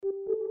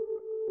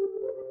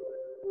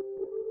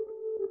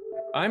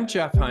I'm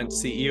Jeff Hunt,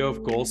 CEO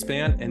of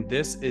Goalspan, and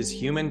this is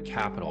Human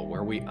Capital,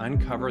 where we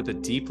uncover the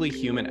deeply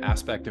human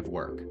aspect of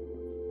work.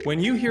 When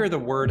you hear the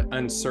word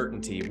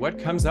uncertainty, what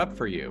comes up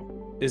for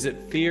you? Is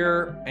it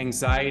fear,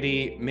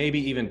 anxiety, maybe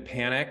even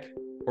panic,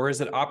 or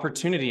is it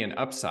opportunity and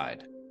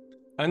upside?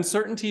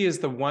 Uncertainty is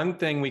the one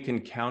thing we can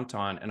count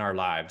on in our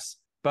lives.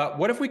 But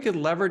what if we could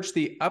leverage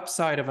the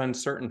upside of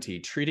uncertainty,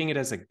 treating it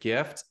as a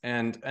gift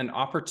and an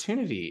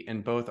opportunity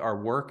in both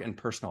our work and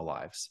personal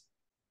lives?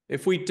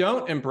 If we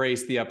don't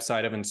embrace the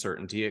upside of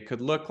uncertainty, it could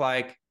look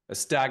like a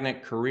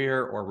stagnant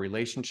career or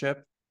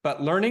relationship,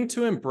 but learning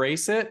to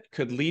embrace it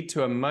could lead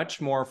to a much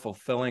more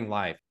fulfilling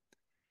life.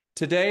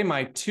 Today,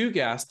 my two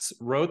guests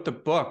wrote the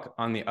book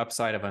on the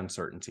upside of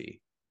uncertainty.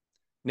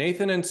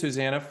 Nathan and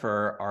Susanna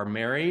Furr are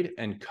married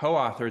and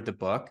co-authored the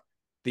book,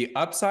 The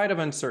Upside of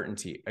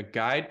Uncertainty, a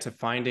guide to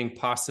finding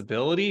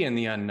possibility in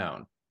the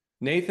unknown.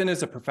 Nathan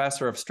is a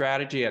professor of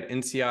strategy at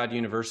INSEAD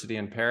University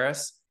in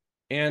Paris,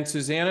 and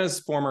Susanna's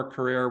former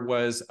career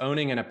was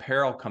owning an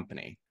apparel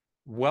company.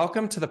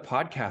 Welcome to the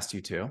podcast,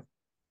 you two.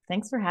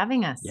 Thanks for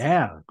having us.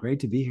 Yeah,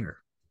 great to be here.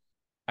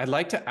 I'd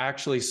like to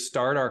actually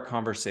start our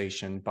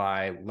conversation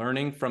by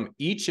learning from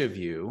each of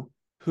you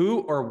who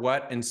or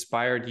what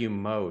inspired you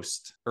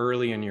most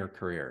early in your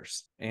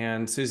careers.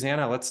 And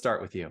Susanna, let's start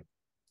with you.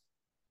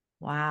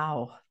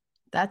 Wow,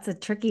 that's a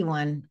tricky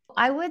one.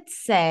 I would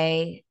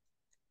say,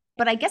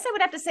 but I guess I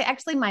would have to say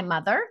actually my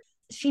mother.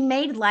 She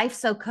made life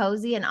so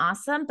cozy and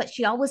awesome, but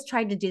she always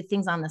tried to do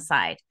things on the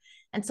side.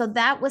 And so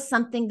that was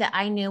something that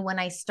I knew when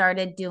I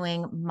started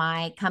doing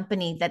my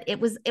company that it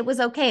was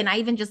okay. And I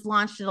even just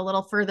launched it a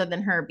little further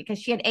than her because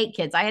she had 8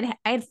 kids. I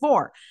had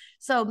 4.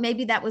 So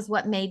maybe that was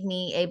what made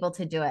me able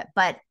to do it.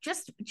 But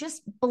just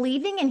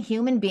believing in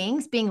human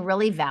beings being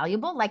really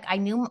valuable. Like I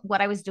knew what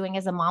I was doing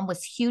as a mom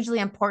was hugely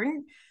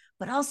important,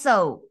 but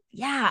also,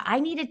 yeah, I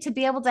needed to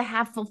be able to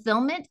have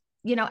fulfillment,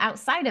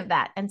 outside of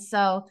that. And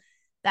so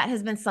that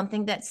has been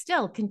something that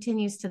still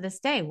continues to this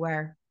day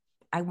where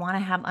I want to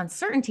have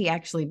uncertainty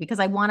actually, because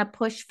I want to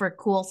push for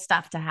cool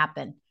stuff to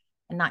happen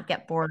and not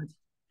get bored.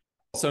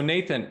 So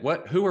Nathan,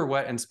 who or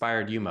what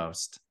inspired you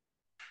most?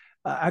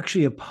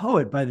 Actually, a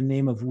poet by the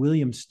name of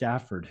William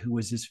Stafford, who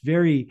was this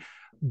very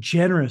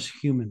generous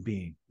human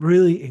being,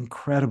 really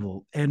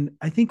incredible. And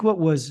I think what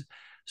was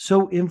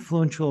so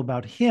influential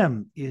about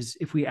him is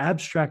if we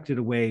abstract it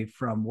away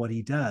from what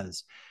he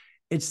does,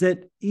 it's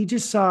that he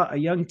just saw a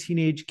young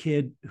teenage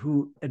kid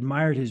who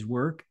admired his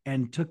work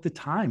and took the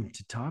time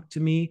to talk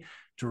to me,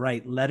 to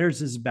write letters.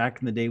 This is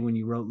back in the day when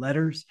you wrote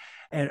letters,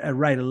 and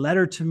write a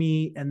letter to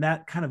me. And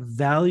that kind of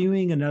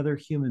valuing another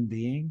human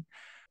being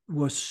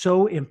was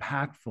so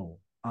impactful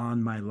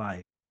on my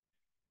life.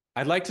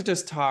 I'd like to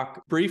just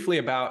talk briefly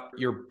about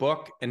your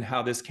book and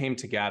how this came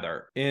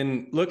together.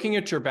 In looking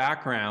at your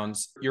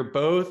backgrounds, you're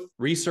both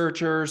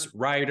researchers,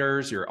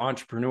 writers, you're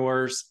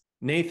entrepreneurs.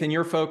 Nathan,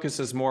 your focus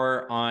is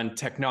more on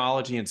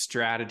technology and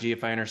strategy,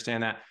 if I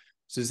understand that.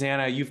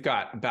 Susanna, you've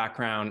got a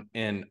background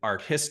in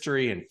art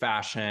history and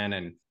fashion,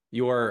 and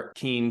you're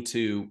keen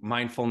to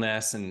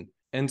mindfulness.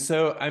 And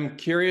so I'm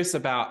curious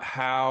about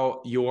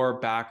how your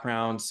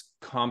backgrounds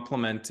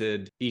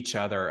complemented each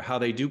other, how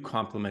they do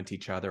complement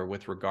each other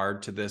with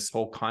regard to this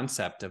whole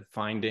concept of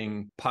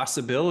finding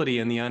possibility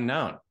in the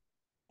unknown.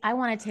 I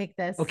want to take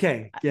this.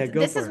 Okay. Yeah, go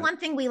This for is it. one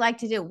thing we like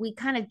to do. We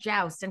kind of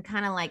joust and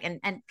kind of like,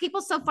 and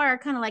people so far are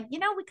kind of like, we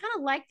kind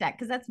of like that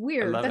because that's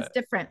weird. That's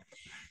different.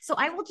 So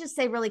I will just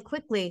say really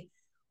quickly,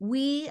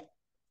 we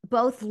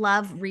both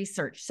love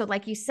research. So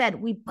like you said,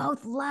 we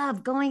both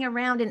love going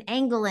around an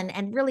angle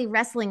and really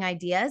wrestling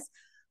ideas.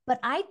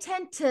 But I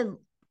tend to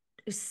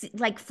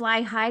like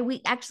fly high.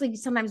 We actually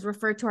sometimes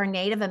refer to our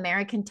Native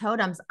American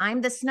totems.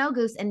 I'm the snow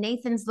goose and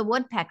Nathan's the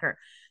woodpecker.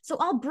 So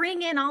I'll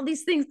bring in all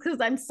these things because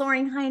I'm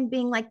soaring high and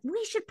being like,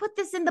 we should put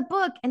this in the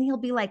book. And he'll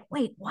be like,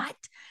 wait, what?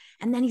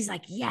 And then he's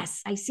like,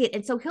 yes, I see it.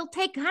 And so he'll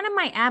take kind of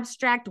my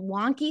abstract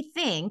wonky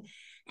thing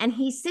and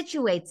he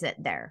situates it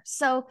there.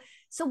 So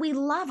we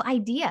love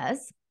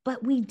ideas,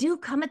 but we do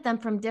come at them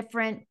from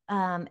different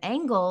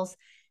angles.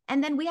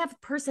 And then we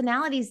have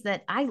personalities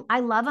that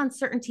I love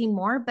uncertainty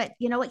more, but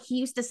you know what he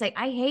used to say,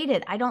 I hate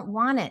it. I don't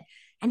want it.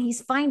 And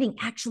he's finding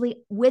actually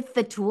with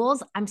the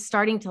tools, I'm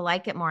starting to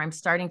like it more. I'm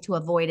starting to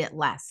avoid it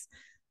less.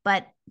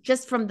 But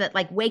just from the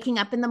like waking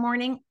up in the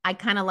morning, I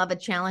kind of love a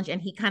challenge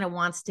and he kind of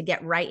wants to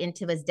get right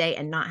into his day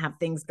and not have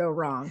things go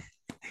wrong.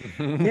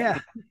 Yeah.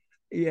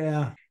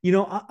 Yeah.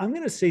 I'm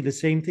going to say the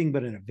same thing,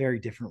 but in a very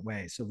different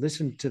way. So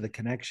listen to the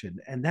connection.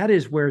 And that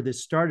is where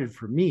this started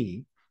for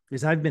me,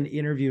 is I've been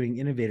interviewing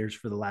innovators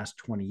for the last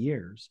 20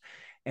 years.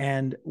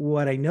 And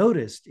what I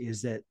noticed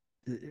is that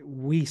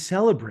we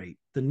celebrate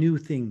the new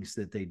things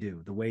that they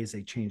do, the ways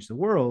they change the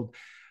world.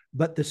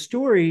 But the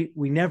story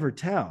we never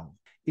tell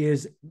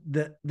is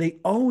that they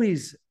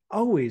always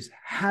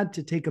had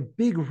to take a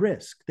big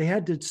risk. They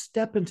had to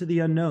step into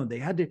the unknown. They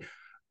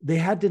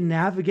had to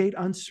navigate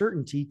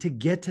uncertainty to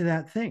get to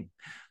that thing.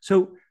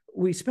 So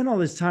we spend all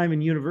this time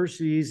in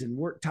universities and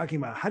work talking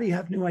about how do you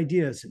have new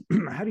ideas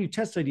and how do you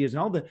test ideas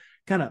and all the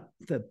kind of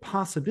the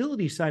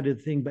possibility side of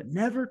the thing, but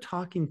never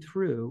talking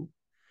through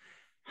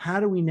How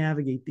do we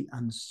navigate the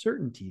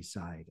uncertainty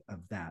side of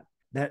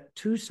that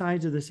two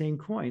sides of the same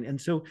coin? And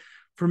so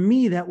for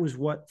me, that was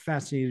what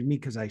fascinated me,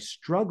 because I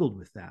struggled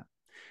with that.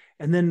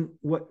 And then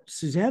what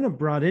Susanna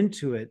brought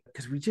into it,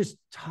 because we just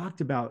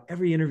talked about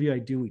every interview I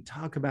do, we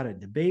talk about it,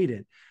 debate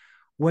it,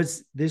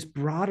 was this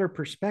broader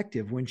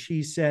perspective when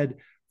she said,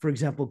 for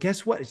example,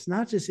 guess what? It's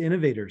not just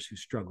innovators who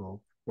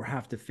struggle or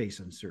have to face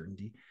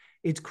uncertainty.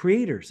 It's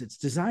creators, it's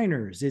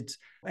designers,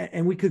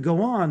 and we could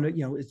go on,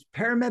 it's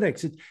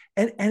paramedics,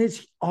 and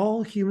it's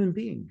all human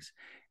beings.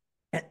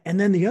 And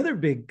then the other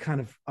big kind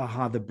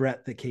of the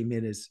breadth that came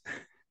in is,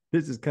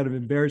 this is kind of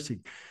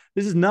embarrassing.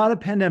 This is not a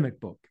pandemic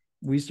book.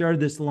 We started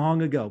this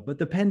long ago, but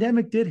the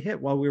pandemic did hit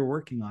while we were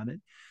working on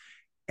it.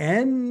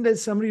 And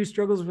as somebody who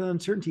struggles with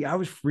uncertainty, I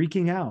was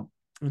freaking out.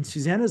 And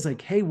Susanna's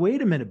like, hey,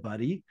 wait a minute,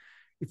 buddy.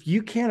 If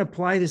you can't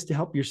apply this to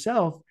help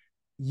yourself,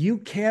 you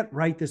can't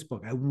write this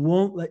book. I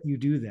won't let you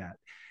do that.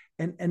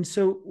 And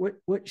so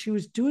what she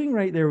was doing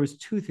right there was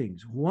two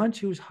things. One,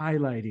 she was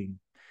highlighting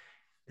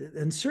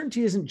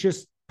uncertainty isn't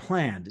just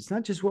planned. It's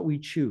not just what we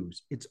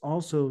choose. It's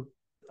also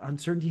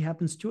uncertainty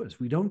happens to us.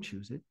 We don't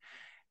choose it.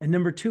 And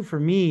number two, for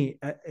me,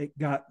 it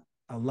got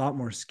a lot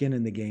more skin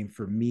in the game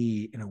for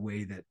me in a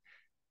way that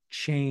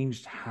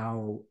changed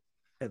how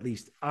at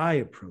least I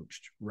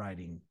approached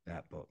writing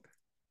that book.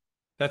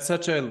 That's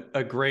such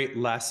a great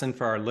lesson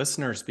for our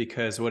listeners,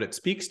 because what it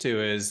speaks to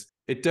is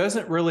it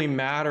doesn't really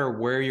matter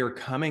where you're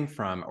coming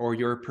from or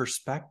your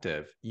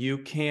perspective. You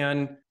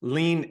can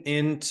lean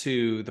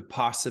into the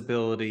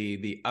possibility,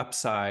 the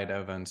upside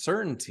of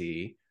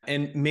uncertainty,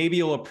 and maybe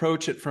you'll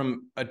approach it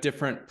from a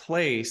different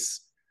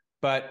place,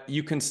 but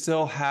you can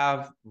still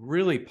have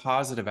really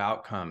positive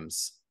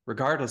outcomes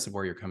regardless of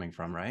where you're coming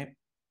from, right?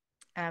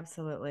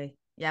 Absolutely.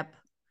 Yep.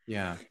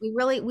 Yeah.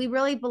 We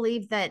really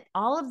believe that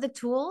all of the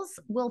tools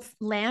will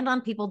land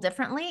on people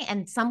differently,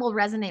 and some will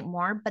resonate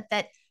more, but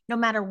that no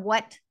matter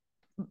what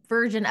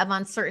version of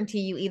uncertainty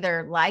you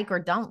either like or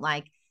don't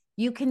like,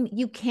 you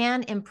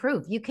can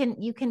improve. You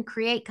can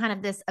create kind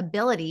of this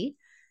ability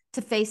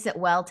to face it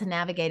well, to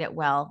navigate it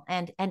well.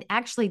 And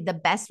actually the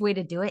best way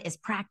to do it is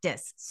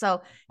practice.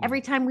 So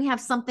every time we have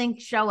something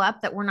show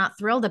up that we're not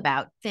thrilled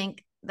about,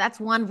 think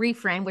that's one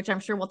reframe, which I'm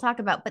sure we'll talk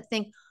about, but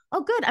think,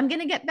 oh, good, I'm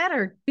going to get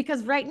better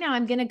because right now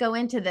I'm going to go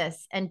into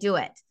this and do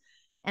it.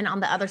 And on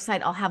the other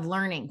side, I'll have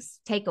learnings,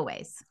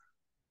 takeaways.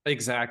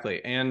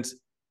 Exactly. And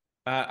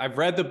I've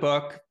read the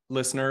book,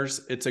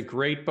 listeners. It's a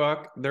great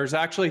book. There's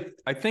actually,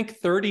 I think,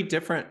 30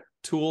 different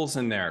tools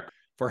in there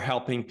for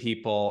helping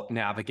people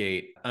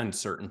navigate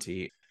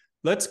uncertainty.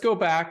 Let's go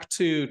back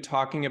to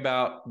talking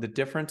about the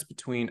difference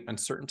between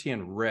uncertainty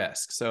and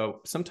risk. So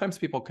sometimes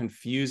people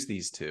confuse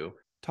these two.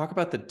 Talk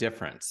about the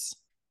difference.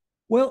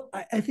 Well,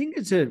 I think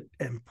it's an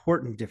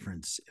important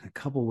difference in a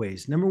couple of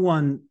ways. Number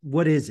one,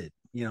 what is it?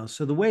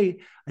 So the way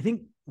I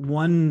think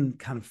one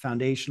kind of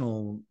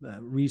foundational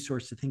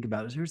resource to think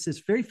about is there's this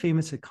very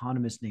famous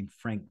economist named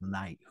Frank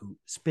Knight who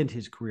spent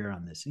his career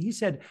on this. And he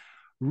said,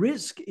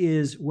 risk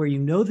is where you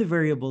know the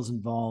variables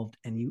involved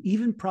and you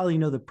even probably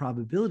know the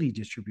probability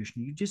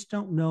distribution. You just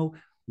don't know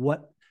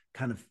what's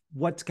going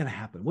to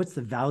happen. What's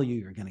the value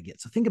you're going to get?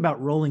 So think about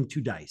rolling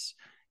two dice.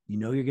 You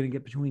know you're going to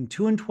get between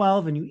 2 and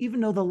 12, and you even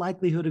know the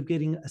likelihood of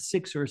getting a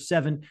 6 or a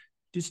 7.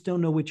 Just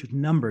don't know which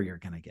number you're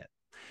going to get.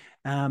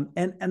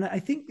 And I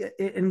think,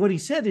 and what he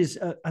said is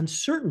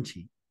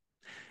uncertainty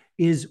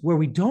is where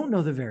we don't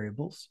know the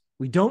variables,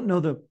 we don't know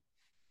the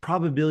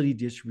probability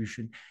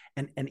distribution,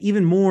 and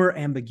even more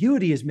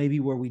ambiguity is maybe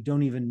where we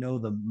don't even know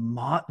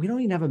we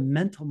don't even have a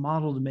mental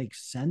model to make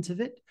sense of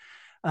it.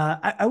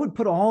 I would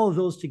put all of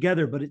those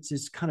together, but it's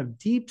this kind of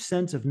deep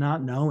sense of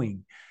not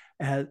knowing.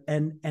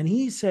 And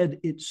he said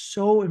it's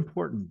so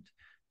important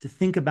to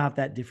think about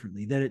that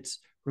differently, that it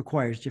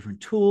requires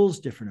different tools,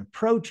 different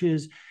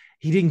approaches.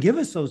 He didn't give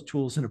us those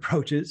tools and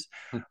approaches,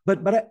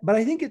 but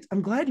I think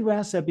I'm glad you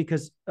asked that,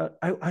 because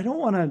I don't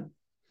want to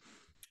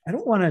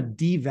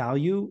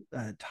devalue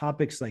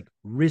topics like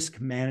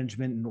risk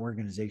management in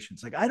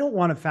organizations. Like I don't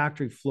want a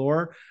factory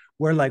floor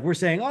where like we're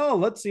saying, oh,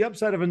 let's the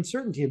upside of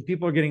uncertainty and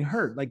people are getting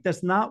hurt. Like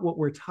that's not what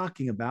we're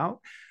talking about.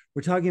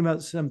 We're talking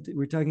about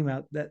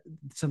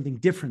something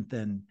different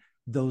than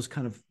those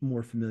kind of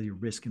more familiar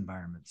risk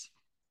environments.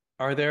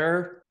 Are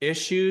there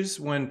issues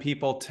when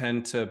people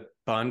tend to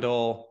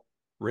bundle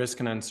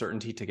risk and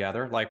uncertainty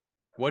together? Like,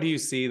 what do you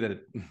see that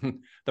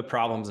the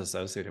problems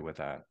associated with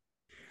that?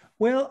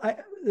 Well,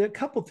 a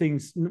couple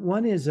things.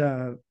 One is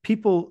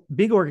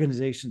big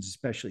organizations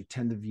especially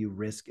tend to view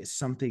risk as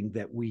something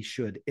that we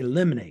should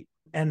eliminate,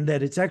 and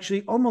that it's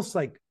actually almost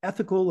like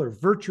ethical or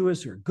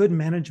virtuous or good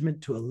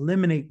management to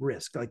eliminate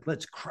risk. Like,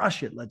 let's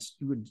crush it, let's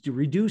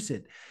reduce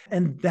it.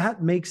 And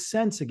that makes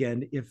sense,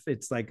 again, if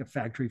it's like a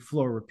factory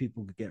floor where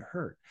people could get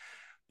hurt.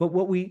 But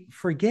what we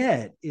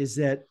forget is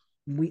that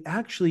we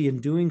actually, in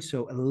doing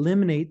so,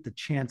 eliminate the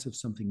chance of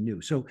something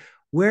new. So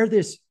where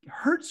this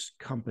hurts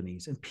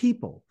companies and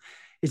people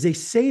is they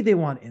say they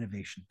want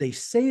innovation, they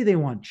say they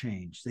want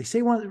change, they say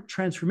they want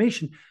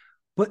transformation,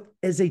 But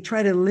as they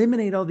try to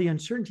eliminate all the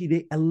uncertainty,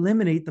 they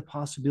eliminate the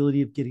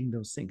possibility of getting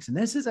those things. And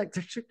this is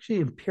actually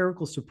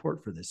empirical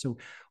support for this. So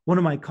one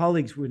of my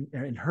colleagues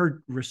in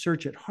her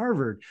research at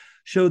Harvard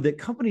showed that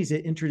companies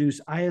that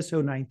introduce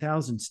ISO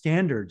 9000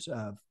 standards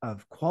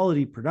of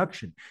quality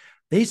production,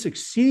 they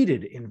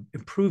succeeded in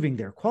improving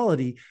their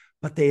quality,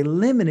 but they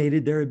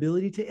eliminated their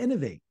ability to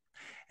innovate.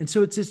 And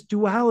so it's this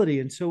duality.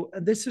 And so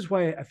this is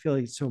why I feel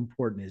like it's so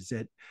important, is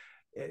that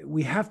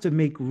we have to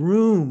make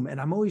room.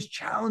 And I'm always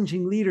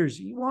challenging leaders.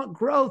 You want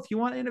growth, you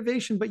want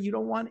innovation, but you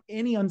don't want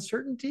any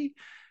uncertainty.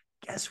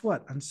 Guess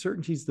what?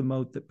 Uncertainty is the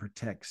moat that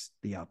protects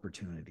the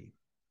opportunity.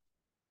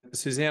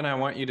 Suzanne, I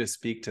want you to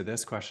speak to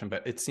this question,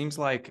 but it seems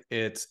like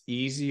it's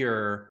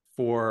easier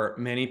for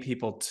many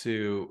people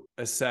to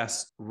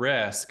assess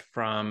risk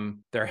from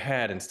their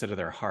head instead of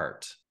their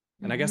heart.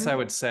 And I guess I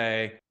would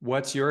say,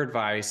 what's your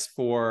advice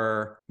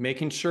for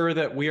making sure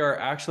that we are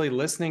actually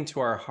listening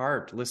to our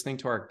heart, listening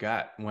to our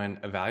gut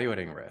when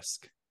evaluating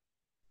risk?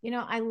 You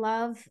know, I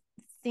love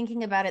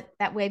thinking about it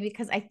that way,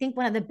 because I think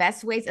one of the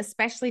best ways,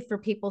 especially for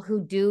people who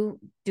do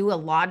a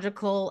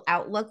logical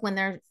outlook when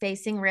they're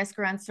facing risk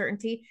or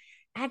uncertainty,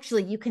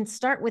 actually, you can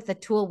start with a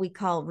tool we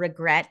call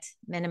regret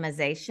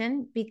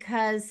minimization,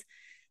 because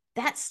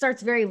that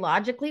starts very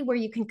logically, where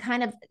you can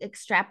kind of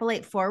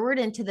extrapolate forward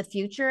into the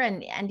future.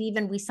 And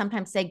even we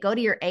sometimes say, go to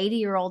your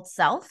 80-year-old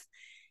self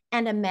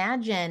and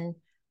imagine,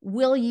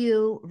 will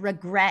you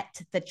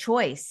regret the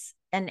choice?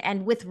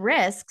 And with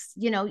risks,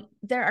 you know,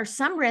 there are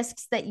some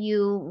risks that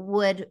you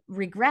would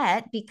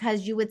regret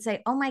because you would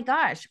say, oh my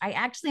gosh, I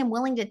actually am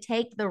willing to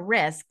take the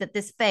risk that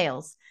this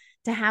fails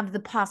to have the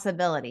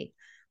possibility.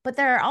 But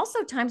there are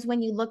also times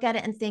when you look at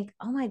it and think,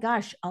 oh my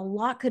gosh, a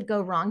lot could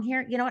go wrong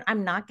here. You know what?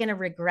 I'm not going to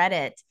regret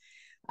it.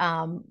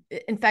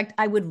 In fact,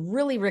 I would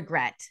really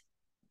regret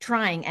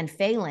trying and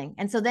failing.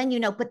 And so then, you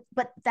know, but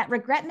that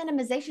regret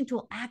minimization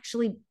tool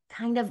actually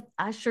kind of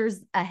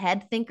ushers a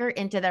head thinker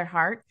into their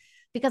heart,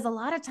 because a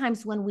lot of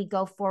times when we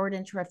go forward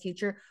into our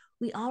future,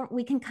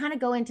 we can kind of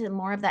go into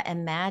more of that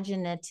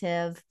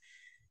imaginative,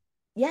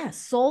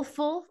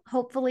 soulful,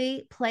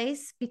 hopefully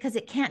place, because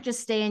it can't just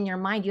stay in your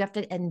mind. You have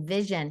to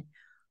envision,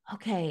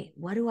 okay,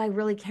 what do I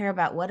really care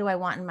about? What do I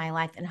want in my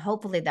life? And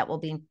hopefully that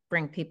will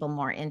bring people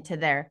more into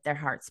their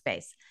heart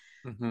space.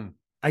 Mm-hmm.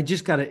 I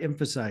just got to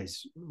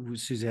emphasize what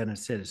Susanna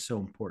said is so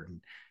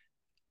important.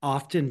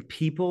 Often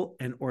people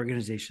and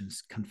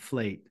organizations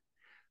conflate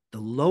the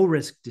low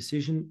risk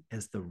decision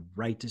as the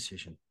right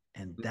decision.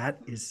 And that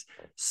is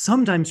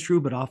sometimes true,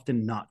 but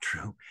often not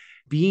true.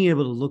 Being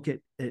able to look at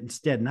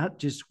instead, not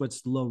just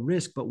what's low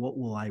risk, but what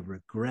will I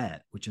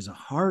regret, which is a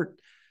heart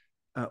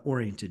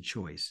oriented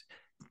choice.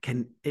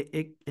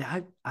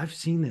 I've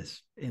seen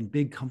this in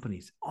big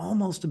companies,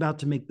 almost about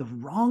to make the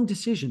wrong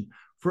decision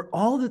for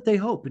all that they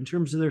hope in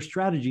terms of their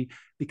strategy,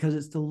 because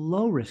it's the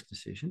low risk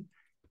decision.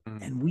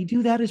 And we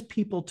do that as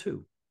people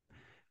too.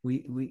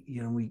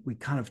 We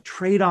kind of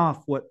trade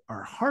off what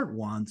our heart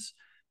wants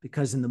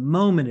because in the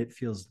moment it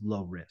feels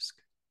low risk.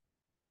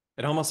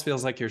 It almost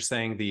feels like you're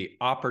saying the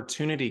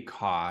opportunity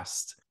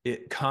cost,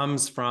 it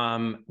comes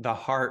from the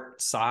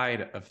heart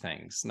side of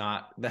things,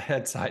 not the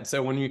head side.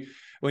 So when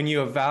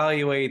you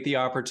evaluate the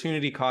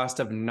opportunity cost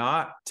of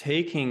not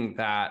taking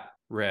that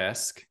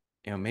risk,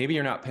 you know, maybe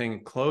you're not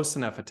paying close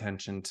enough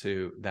attention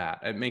to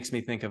that. It makes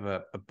me think of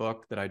a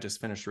book that I just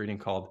finished reading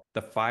called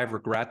The 5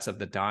 Regrets of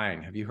the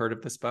Dying. Have you heard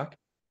of this book?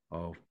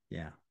 Oh,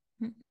 yeah.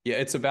 Yeah,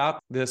 it's about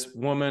this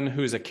woman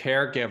who's a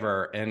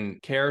caregiver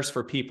and cares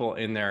for people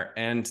in their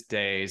end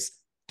days,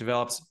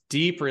 develops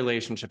deep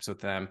relationships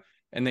with them,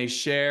 and they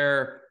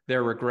share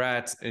their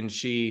regrets. And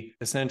she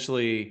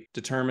essentially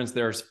determines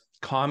there's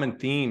common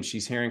themes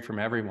she's hearing from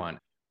everyone.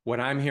 What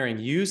I'm hearing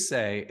you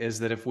say is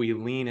that if we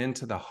lean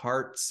into the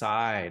heart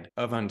side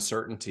of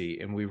uncertainty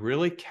and we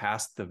really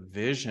cast the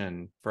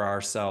vision for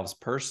ourselves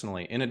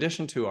personally, in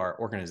addition to our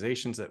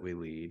organizations that we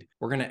lead,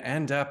 we're going to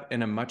end up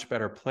in a much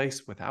better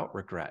place without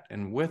regret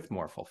and with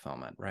more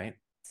fulfillment, right?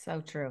 So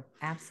true.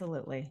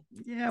 Absolutely.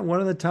 Yeah.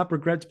 One of the top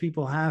regrets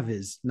people have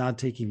is not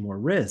taking more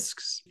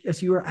risks.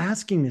 As you were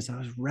asking this, I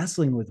was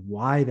wrestling with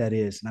why that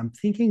is. And I'm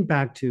thinking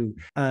back to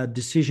a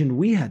decision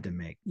we had to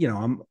make. You know,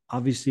 I'm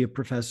obviously a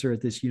professor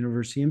at this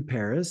university in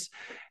Paris.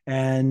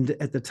 And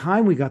at the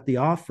time we got the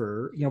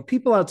offer, you know,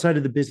 people outside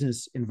of the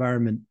business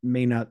environment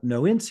may not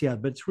know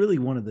INSEAD, but it's really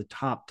one of the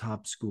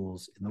top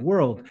schools in the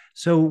world.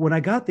 So when I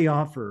got the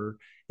offer,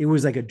 it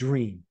was like a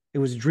dream. It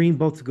was a dream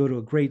both to go to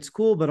a great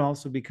school, but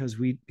also because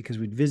we'd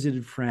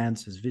visited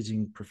France as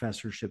visiting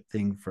professorship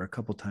thing for a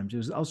couple of times. It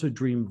was also a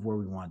dream of where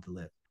we wanted to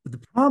live. But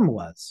the problem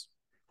was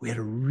we had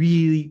a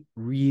really,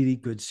 really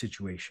good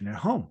situation at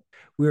home.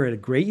 We were at a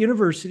great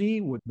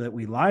university that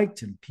we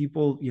liked and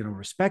people, you know,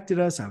 respected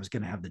us. I was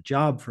going to have the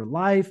job for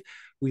life.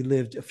 We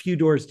lived a few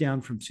doors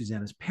down from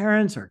Susanna's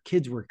parents. Our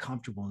kids were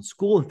comfortable in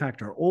school. In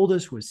fact, our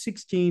oldest was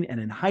 16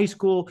 and in high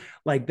school.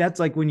 Like that's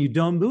like when you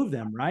don't move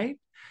them, right?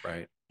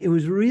 Right. It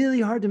was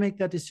really hard to make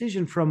that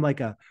decision from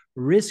like a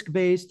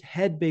risk-based,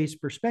 head-based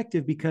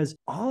perspective, because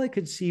all I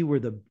could see were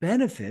the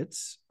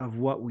benefits of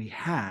what we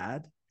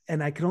had.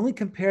 And I can only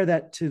compare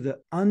that to the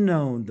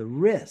unknown, the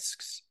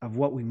risks of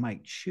what we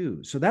might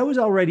choose. So that was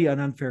already an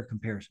unfair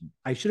comparison.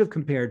 I should have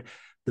compared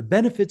the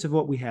benefits of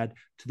what we had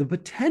to the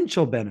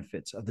potential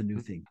benefits of the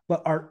new thing.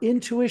 But our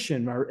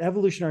intuition, our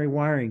evolutionary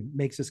wiring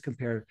makes us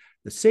compare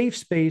the safe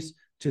space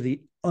to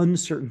the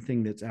uncertain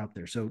thing that's out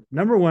there. So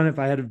number one, if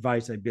I had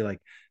advice, I'd be like,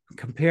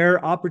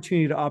 compare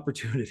opportunity to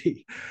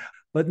opportunity.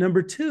 But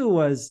number two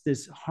was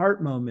this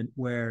heart moment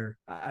where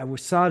I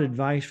sought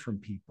advice from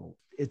people.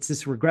 It's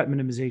this regret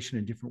minimization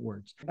in different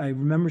words. I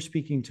remember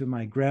speaking to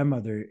my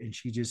grandmother, and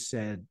she just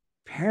said,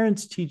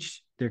 parents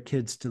teach their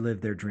kids to live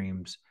their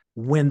dreams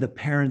when the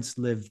parents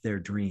live their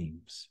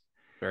dreams.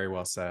 Very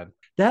well said.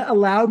 That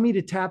allowed me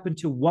to tap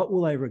into what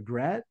will I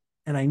regret?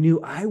 And I knew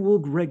I will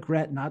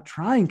regret not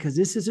trying because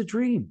this is a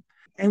dream.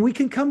 And we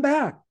can come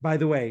back, by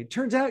the way. It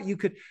turns out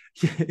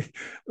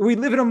we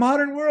live in a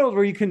modern world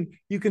where you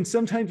can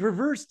sometimes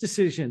reverse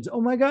decisions. Oh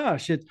my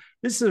gosh,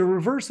 this is a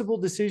reversible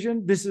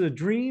decision. This is a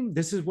dream.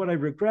 This is what I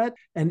regret.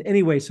 And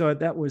anyway, so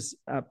that was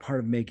part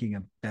of making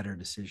a better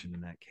decision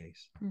in that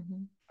case.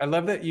 Mm-hmm. I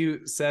love that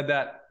you said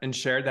that and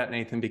shared that,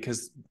 Nathan,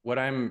 because what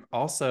I'm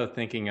also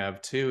thinking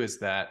of too is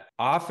that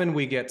often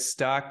we get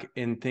stuck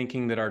in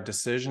thinking that our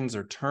decisions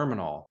are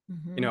terminal,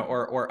 mm-hmm.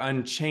 or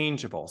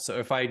unchangeable. So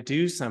if I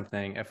do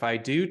something, if I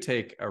do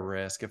take a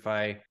risk, if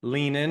I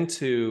lean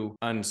into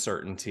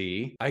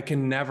uncertainty, I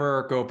can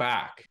never go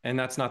back. And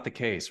that's not the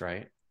case,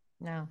 right?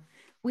 No.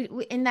 We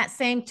in that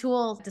same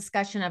tool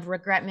discussion of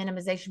regret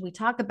minimization, we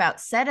talk about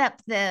set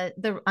up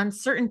the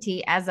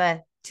uncertainty as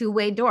a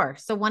two-way door.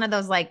 So one of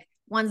those like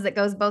ones that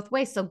goes both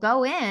ways. So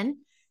go in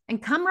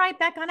and come right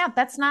back on out.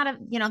 That's not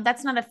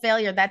a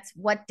failure. That's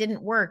what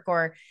didn't work.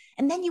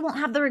 And then you won't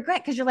have the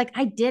regret because you're like,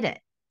 I did it.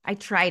 I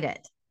tried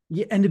it.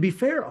 Yeah. And to be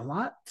fair,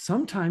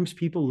 sometimes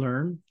people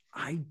learn,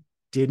 I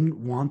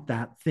didn't want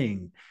that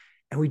thing.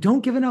 And we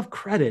don't give enough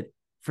credit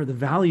for the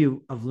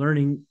value of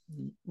learning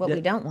what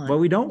we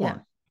don't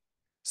want.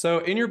 So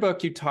in your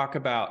book, you talk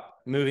about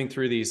moving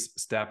through these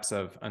steps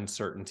of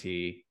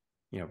uncertainty,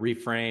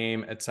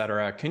 reframe, et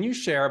cetera. Can you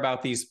share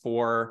about these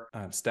 4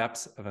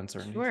 steps of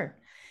uncertainty? Sure.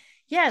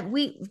 Yeah,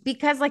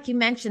 because like you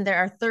mentioned, there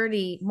are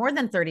more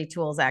than 30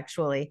 tools,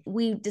 actually.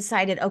 We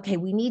decided, okay,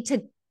 we need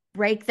to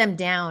break them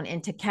down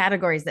into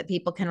categories that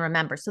people can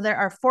remember. So there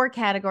are 4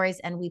 categories,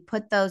 and we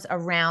put those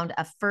around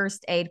a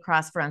first aid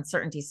cross for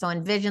uncertainty. So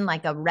envision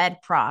like a red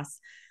cross,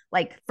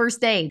 like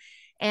first aid.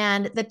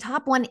 And the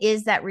top one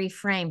is that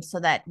reframe. So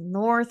that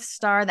North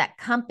Star, that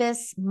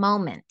compass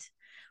moment,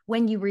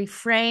 when you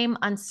reframe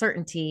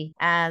uncertainty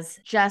as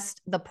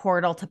just the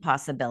portal to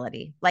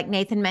possibility. Like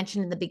Nathan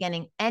mentioned in the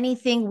beginning,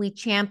 anything we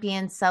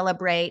champion,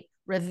 celebrate,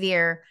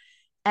 revere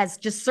as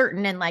just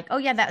certain and like, oh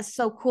yeah, that's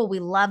so cool. We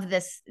love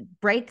this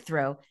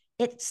breakthrough.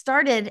 It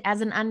started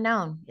as an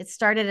unknown. It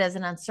started as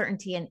an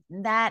uncertainty. And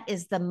that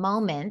is the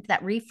moment,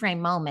 that reframe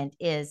moment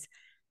is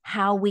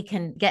how we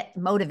can get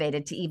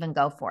motivated to even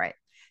go for it,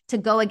 to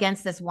go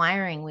against this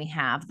wiring we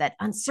have that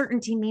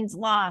uncertainty means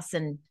loss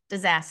and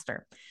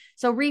disaster.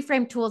 So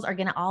reframe tools are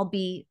going to all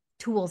be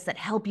tools that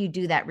help you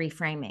do that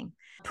reframing.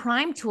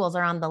 Prime tools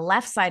are on the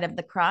left side of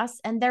the cross,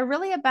 and they're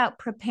really about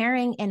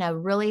preparing in a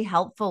really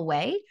helpful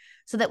way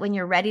so that when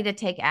you're ready to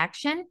take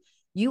action,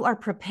 you are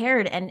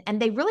prepared.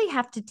 And they really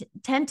have to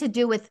tend to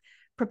do with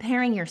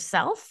preparing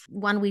yourself.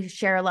 One we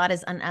share a lot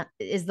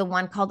is the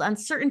one called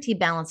uncertainty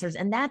balancers.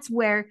 And that's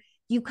where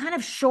you kind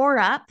of shore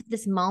up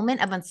this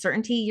moment of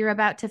uncertainty you're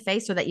about to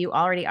face or that you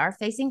already are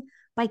facing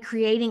by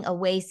creating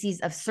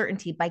oases of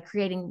certainty, by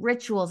creating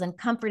rituals and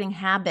comforting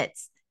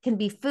habits. It can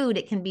be food,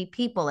 it can be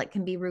people, it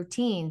can be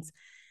routines.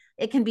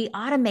 It can be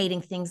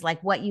automating things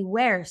like what you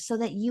wear so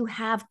that you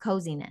have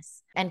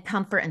coziness and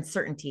comfort and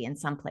certainty in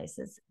some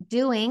places.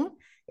 Doing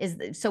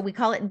so we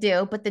call it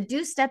do, but the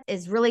do step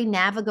is really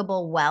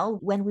navigable well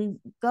when we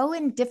go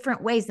in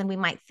different ways than we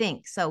might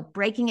think. So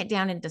breaking it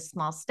down into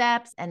small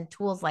steps and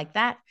tools like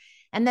that.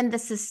 And then the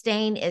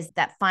sustain is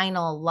that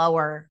final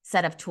lower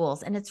set of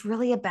tools. And it's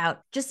really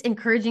about just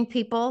encouraging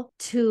people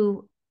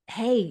to,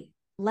 hey,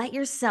 let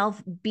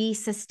yourself be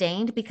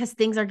sustained because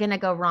things are going to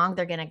go wrong.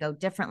 They're going to go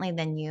differently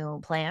than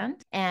you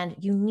planned. And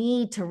you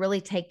need to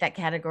really take that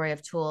category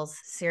of tools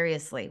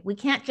seriously. We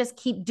can't just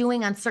keep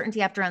doing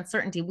uncertainty after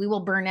uncertainty. We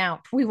will burn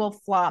out. We will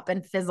flop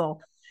and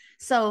fizzle.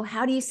 So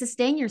how do you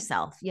sustain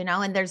yourself?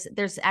 And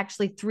there's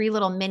actually 3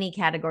 little mini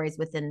categories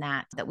within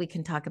that we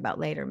can talk about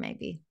later,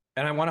 maybe.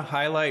 And I want to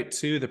highlight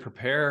too the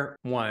prepare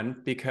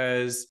one,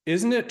 because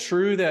isn't it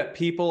true that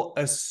people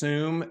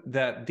assume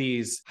that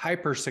these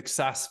hyper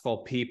successful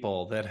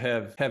people that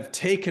have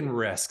taken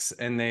risks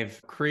and they've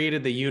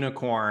created the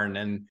unicorn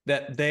and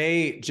that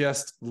they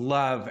just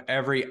love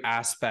every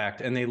aspect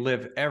and they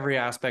live every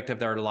aspect of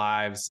their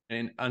lives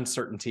in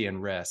uncertainty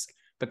and risk?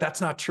 But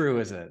that's not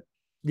true, is it?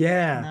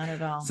 Yeah, not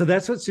at all. So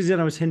that's what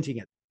Susanna was hinting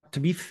at. To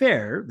be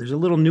fair, there's a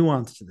little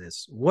nuance to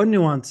this. One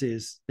nuance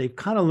is they've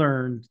kind of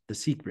learned the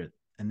secret.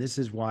 And this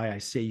is why I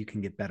say you can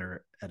get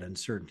better at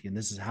uncertainty. And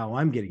this is how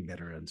I'm getting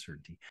better at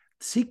uncertainty.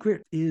 The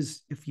secret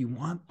is, if you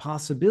want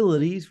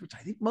possibilities, which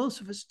I think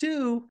most of us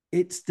do,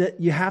 it's that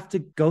you have to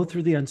go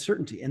through the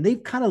uncertainty. And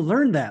they've kind of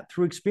learned that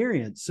through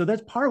experience. So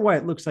that's part of why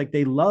it looks like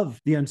they love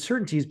the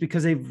uncertainties,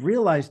 because they've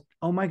realized,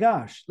 oh my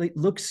gosh, it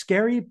looks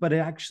scary, but it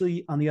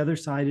actually on the other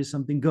side is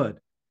something good.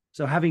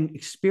 So having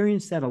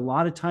experienced that a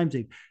lot of times,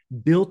 they've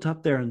built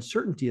up their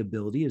uncertainty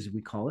ability, as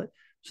we call it.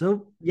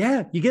 So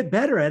yeah, you get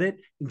better at it.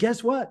 And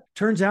guess what?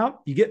 Turns out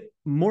you get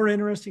more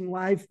interesting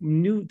life,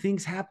 new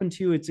things happen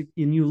to you,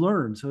 and you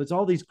learn. So it's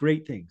all these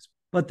great things.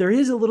 But there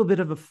is a little bit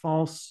of a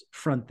false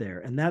front there.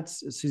 And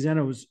that's,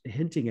 Susanna was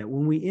hinting at,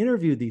 when we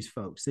interview these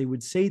folks, they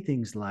would say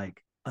things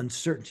like,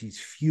 uncertainty's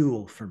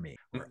fuel for me,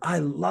 or I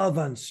love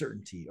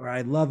uncertainty, or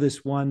I love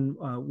this one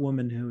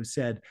woman who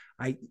said,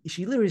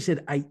 she literally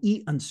said, I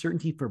eat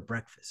uncertainty for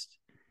breakfast.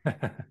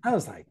 I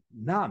was like,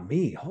 not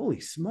me.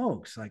 Holy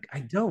smokes. Like, I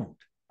don't.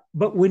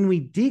 But when we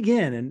dig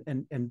in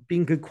and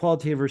being good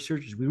qualitative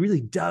researchers, we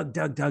really dug.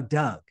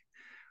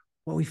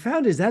 What we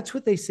found is that's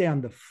what they say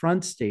on the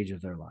front stage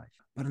of their life.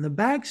 But on the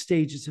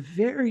backstage, it's a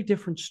very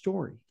different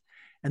story.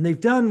 And they've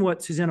done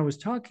what Susanna was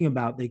talking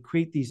about. They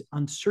create these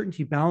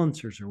uncertainty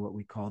balancers, or what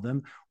we call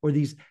them, or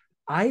these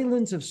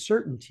islands of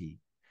certainty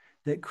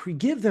that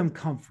give them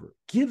comfort,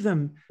 give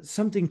them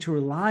something to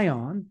rely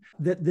on,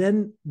 that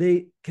then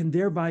they can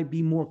thereby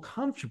be more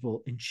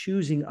comfortable in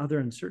choosing other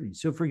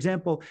uncertainties. So for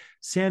example,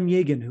 Sam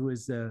Yegan, who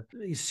is a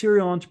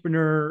serial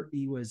entrepreneur,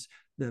 he was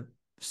the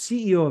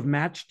CEO of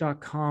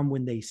Match.com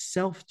when they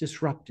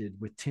self-disrupted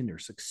with Tinder,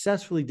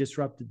 successfully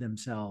disrupted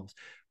themselves,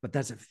 but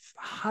that's a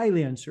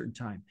highly uncertain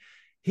time.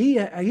 He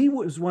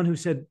was one who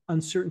said,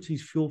 uncertainty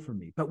is fuel for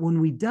me. But when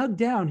we dug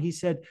down, he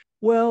said,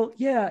 well,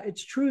 yeah,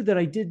 it's true that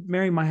I did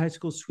marry my high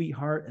school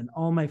sweetheart and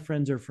all my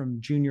friends are from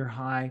junior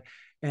high.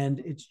 And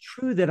it's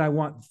true that I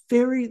want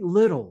very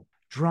little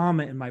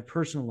drama in my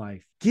personal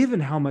life, given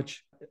how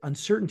much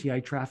uncertainty I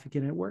traffic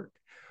in at work.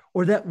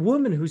 Or that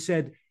woman who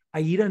said,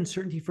 I eat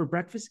uncertainty for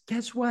breakfast.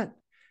 Guess what?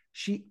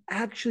 She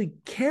actually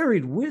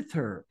carried with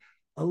her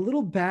a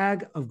little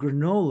bag of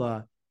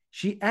granola.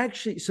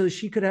 So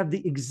she could have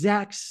the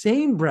exact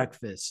same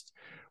breakfast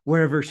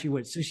wherever she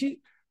went. So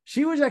she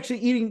was actually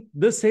eating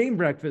the same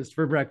breakfast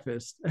for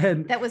breakfast.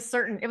 And that was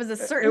certain. It was a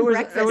certain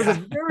breakfast. It was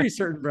a very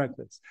certain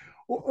breakfast.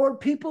 Or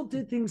people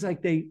did things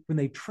like when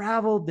they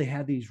traveled, they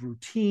had these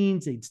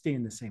routines. They'd stay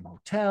in the same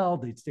hotel.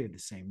 They'd stay in the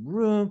same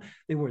room.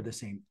 They wore the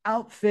same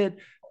outfit.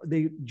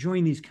 They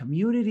joined these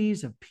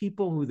communities of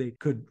people who they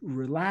could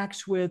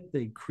relax with.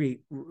 They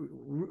create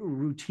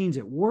routines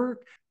at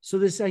work. So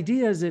this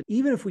idea is that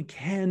even if we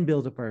can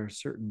build up our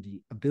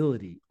uncertainty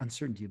ability,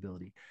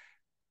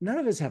 none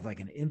of us have like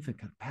an infinite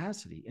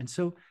capacity. And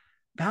so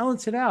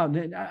balance it out.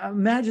 And I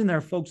imagine there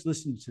are folks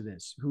listening to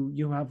this who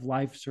you have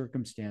life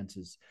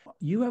circumstances.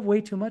 You have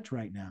way too much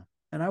right now.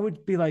 And I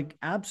would be like,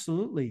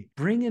 absolutely,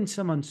 bring in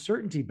some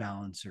uncertainty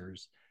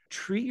balancers.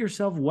 Treat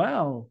yourself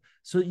well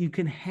so that you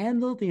can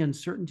handle the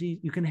uncertainty.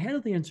 You can handle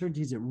the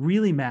uncertainties that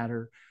really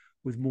matter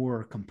with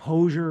more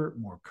composure,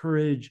 more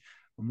courage,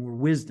 more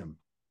wisdom.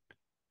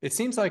 It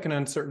seems like an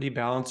uncertainty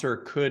balancer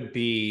could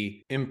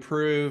be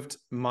improved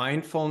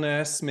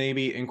mindfulness,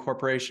 maybe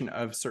incorporation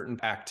of certain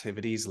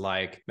activities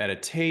like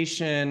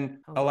meditation,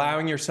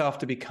 allowing yourself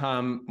to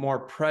become more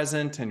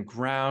present and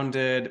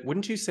grounded.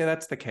 Wouldn't you say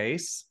that's the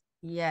case?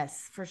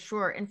 Yes, for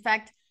sure. In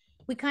fact,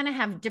 we kind of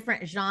have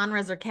different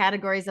genres or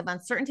categories of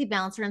uncertainty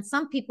balancer. And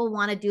some people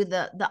want to do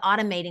the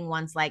automating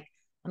ones, like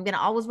I'm going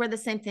to always wear the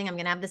same thing. I'm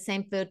going to have the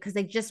same food, because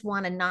they just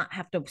want to not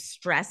have to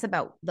stress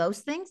about those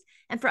things.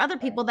 And for other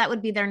people, that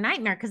would be their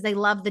nightmare because they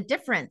love the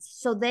difference.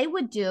 So they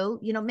would do,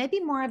 maybe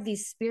more of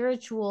these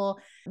spiritual,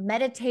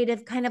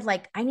 meditative kind of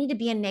like, I need to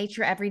be in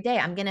nature every day.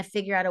 I'm going to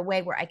figure out a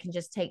way where I can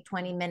just take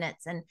 20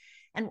 minutes. And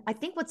I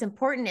think what's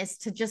important is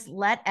to just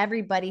let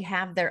everybody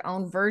have their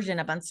own version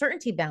of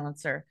uncertainty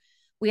balancer.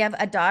 We have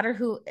a daughter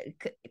who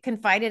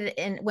confided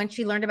in when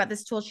she learned about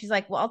this tool. She's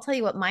like, well, I'll tell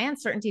you what my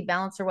uncertainty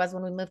balancer was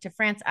when we moved to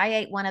France. I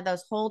ate one of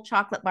those whole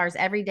chocolate bars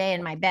every day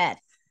in my bed.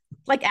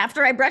 Like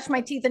after I brushed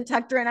my teeth and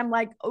tucked her in, I'm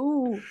like,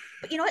 oh,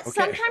 but you know what? Okay.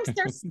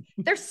 Sometimes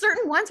there's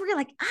certain ones where you're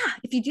like,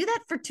 if you do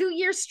that for 2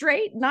 years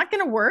straight, not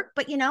going to work.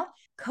 But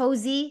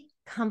cozy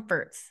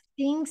comforts,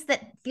 things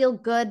that feel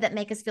good, that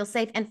make us feel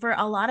safe. And for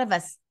a lot of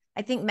us,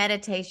 I think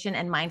meditation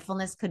and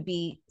mindfulness could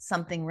be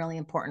something really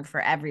important for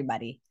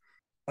everybody.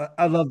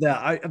 I love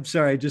that. I'm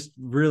sorry. I just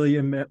really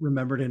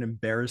remembered an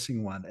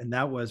embarrassing one. And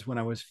that was when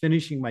I was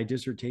finishing my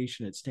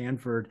dissertation at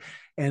Stanford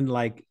and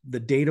like the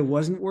data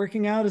wasn't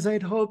working out as I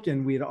had hoped.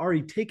 And we had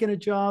already taken a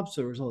job. So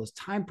there was all this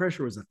time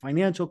pressure. It was a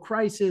financial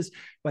crisis. If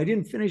I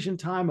didn't finish in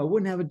time, I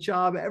wouldn't have a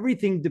job.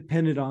 Everything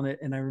depended on it.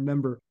 And I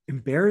remember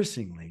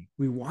embarrassingly,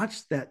 we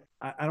watched that,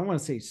 I don't want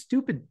to say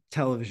stupid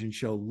television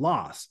show,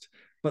 Lost.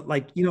 But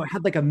it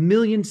had like 1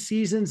 million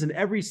seasons, and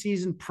every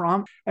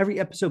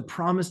episode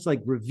promised to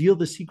like reveal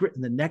the secret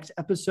in the next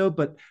episode.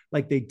 But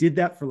like they did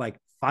that for like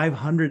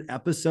 500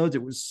 episodes.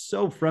 It was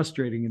so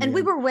frustrating. And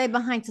we were way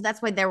behind. So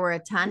that's why there were a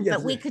ton,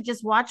 but we could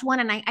just watch one.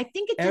 And I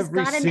think it just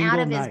got him out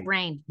of his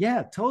brain.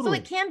 Yeah, totally.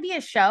 So it can be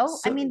a show.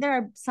 So, I mean, there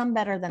are some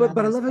better than others.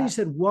 But I love how you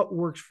said what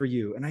works for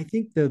you. And I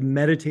think the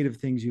meditative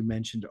things you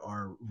mentioned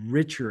are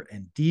richer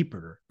and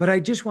deeper. But I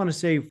just want to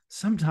say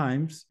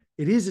sometimes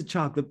it is a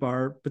chocolate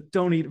bar, but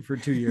don't eat it for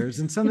 2 years.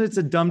 And sometimes it's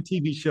a dumb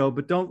TV show,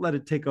 but don't let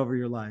it take over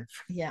your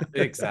life. Yeah,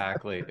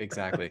 exactly.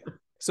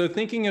 So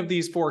thinking of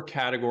these 4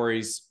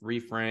 categories,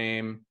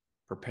 reframe,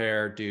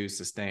 prepare, do,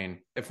 sustain.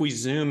 If we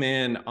zoom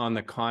in on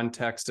the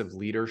context of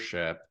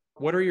leadership,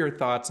 what are your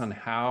thoughts on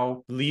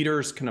how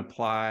leaders can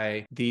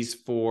apply these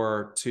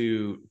 4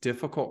 to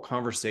difficult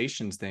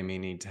conversations they may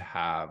need to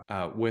have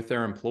with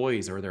their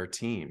employees or their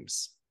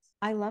teams?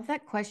 I love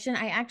that question.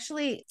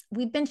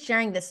 We've been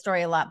sharing this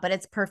story a lot, but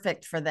it's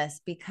perfect for this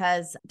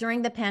because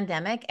during the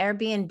pandemic,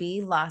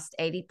 Airbnb lost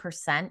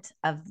 80%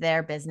 of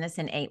their business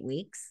in 8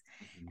 weeks.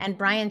 And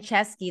Brian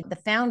Chesky, the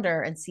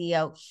founder and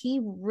CEO,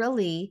 he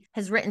really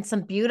has written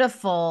some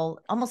beautiful,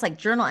 almost like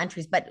journal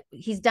entries, but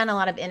he's done a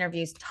lot of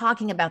interviews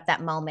talking about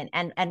that moment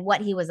and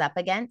what he was up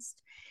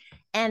against.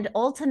 And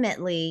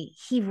ultimately,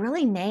 he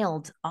really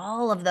nailed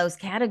all of those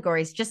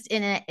categories just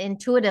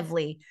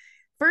intuitively.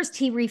 First,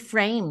 he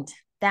reframed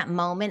that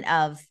moment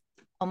of,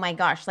 oh my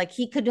gosh, like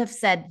he could have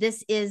said,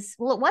 it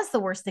was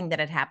the worst thing that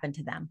had happened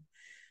to them.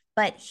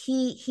 But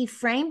he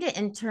framed it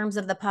in terms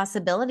of the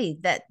possibility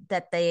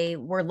that they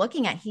were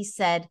looking at. He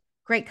said,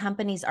 great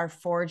companies are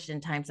forged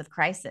in times of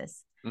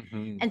crisis.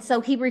 Mm-hmm. And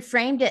so he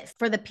reframed it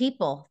for the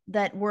people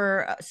that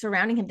were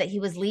surrounding him, that he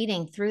was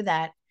leading through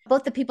that,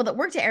 both the people that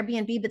worked at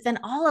Airbnb, but then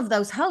all of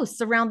those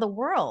hosts around the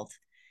world,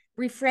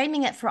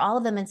 reframing it for all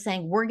of them and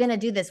saying, we're going to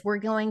do this. We're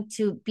going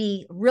to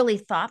be really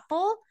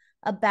thoughtful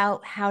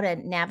about how to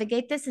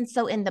navigate this. And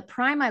so in the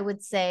Prime, I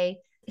would say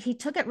he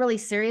took it really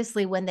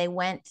seriously when they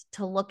went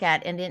to look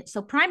at,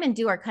 so Prime and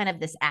Do are kind of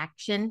this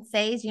action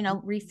phase,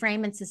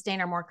 reframe and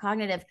sustain are more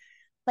cognitive,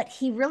 but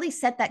he really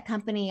set that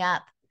company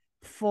up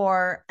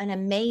for an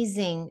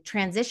amazing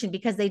transition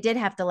because they did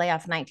have to lay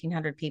off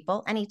 1,900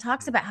 people. And he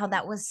talks about how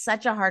that was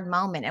such a hard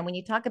moment. And when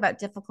you talk about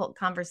difficult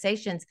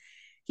conversations,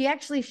 he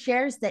actually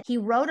shares that he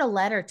wrote a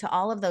letter to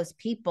all of those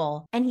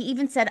people. And he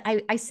even said,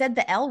 I said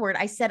the L word,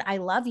 I said, I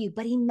love you,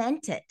 but he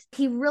meant it.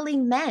 He really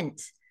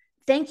meant,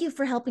 thank you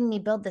for helping me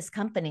build this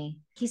company.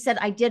 He said,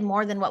 I did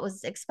more than what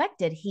was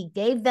expected. He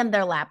gave them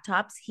their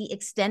laptops. He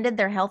extended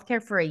their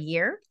healthcare for a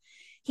year.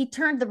 He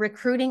turned the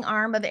recruiting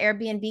arm of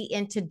Airbnb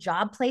into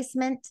job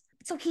placement.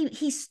 So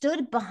he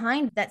stood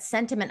behind that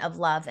sentiment of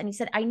love. And he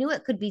said, I knew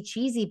it could be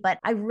cheesy, but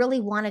I really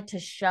wanted to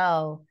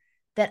show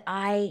that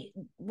I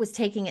was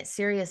taking it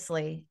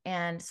seriously.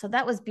 And so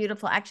that was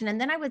beautiful action.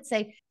 And then I would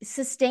say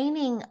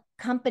sustaining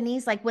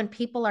companies, like when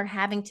people are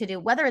having to do,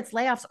 whether it's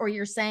layoffs or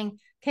you're saying,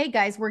 okay,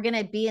 guys, we're going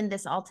to be in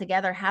this all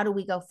together. How do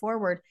we go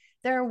forward?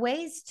 There are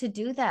ways to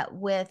do that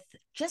with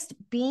just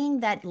being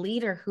that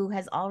leader who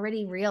has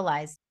already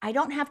realized I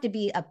don't have to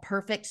be a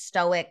perfect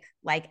stoic,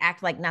 like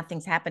act like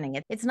nothing's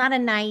happening. It's not a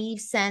naive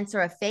sense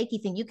or a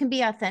fakey thing. You can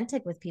be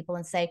authentic with people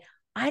and say,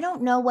 I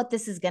don't know what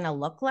this is going to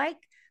look like,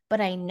 but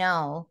I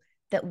know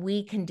that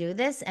we can do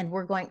this and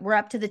we're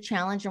up to the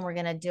challenge and we're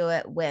going to do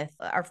it with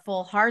our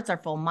full hearts,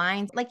 our full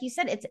minds. Like you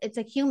said, it's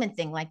a human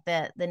thing, like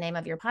the name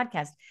of your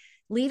podcast.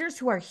 Leaders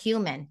who are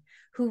human,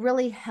 who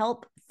really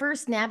help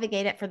first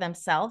navigate it for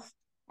themselves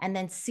and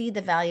then see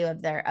the value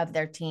of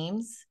their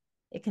teams.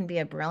 It can be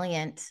a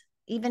brilliant,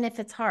 even if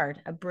it's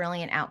hard, a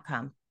brilliant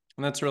outcome.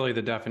 And that's really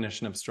the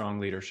definition of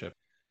strong leadership.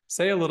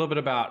 Say a little bit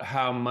about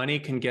how money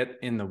can get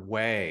in the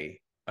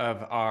way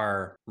of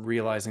our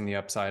realizing the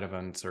upside of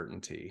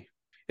uncertainty.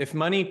 If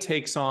money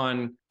takes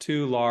on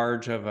too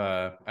large of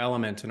a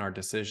element in our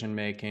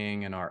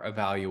decision-making and our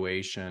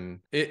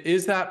evaluation,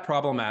 is that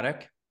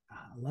problematic? I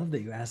love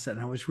that you asked that.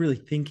 And I was really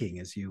thinking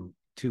as you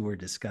two were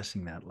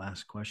discussing that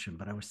last question,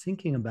 but I was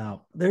thinking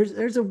about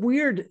there's a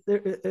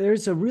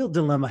real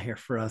dilemma here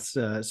for us,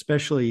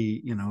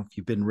 especially, if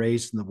you've been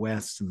raised in the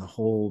West and the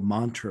whole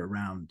mantra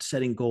around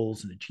setting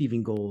goals and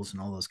achieving goals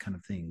and all those kind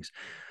of things.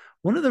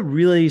 One of the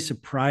really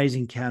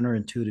surprising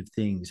counterintuitive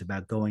things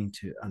about going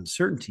to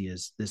uncertainty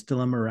is this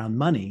dilemma around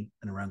money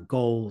and around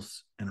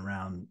goals and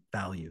around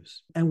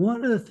values. And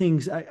one of the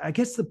things, I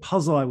guess the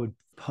puzzle I would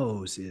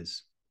pose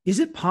is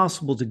it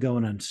possible to go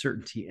into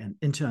uncertainty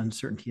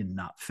and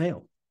not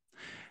fail?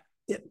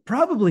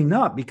 Probably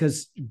not,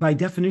 because by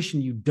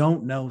definition, you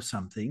don't know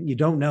something. You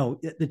don't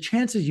know. The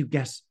chances you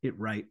guess it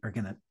right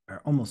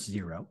are almost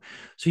zero.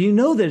 So you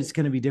know that it's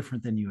going to be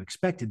different than you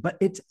expected, but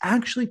it's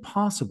actually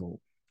possible.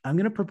 I'm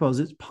going to propose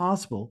it's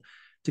possible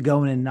to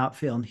go in and not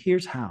fail. And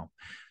here's how.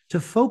 To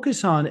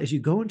focus on, as you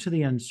go into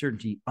the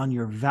uncertainty, on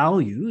your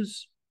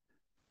values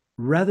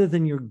rather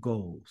than your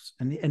goals.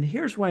 And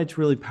here's why it's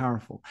really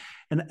powerful.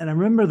 And I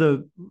remember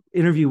the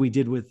interview we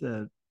did with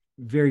a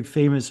very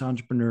famous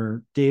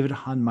entrepreneur, David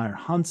Hanmeyer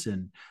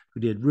Hansen,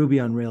 who did Ruby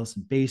on Rails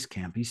and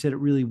Basecamp. He said it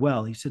really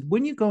well. He said,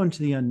 when you go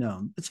into the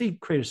unknown, let's say you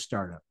create a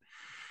startup,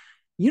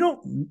 you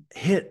don't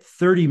hit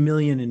 30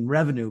 million in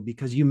revenue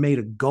because you made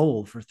a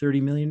goal for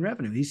 30 million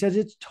revenue. He says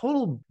it's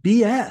total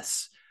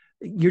BS.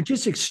 You're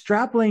just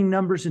extrapolating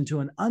numbers into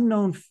an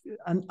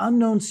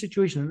unknown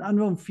situation, an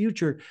unknown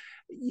future.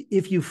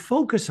 If you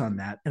focus on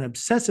that and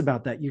obsess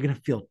about that, you're going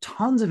to feel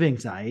tons of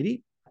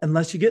anxiety,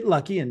 unless you get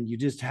lucky and you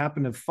just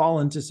happen to fall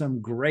into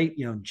some great,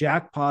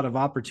 jackpot of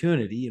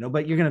opportunity,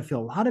 but you're going to feel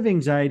a lot of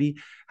anxiety,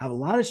 have a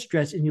lot of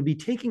stress, and you'll be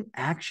taking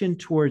action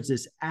towards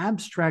this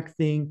abstract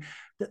thing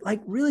that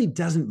like really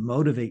doesn't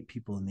motivate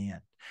people in the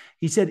end.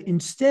 He said,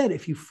 instead,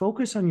 if you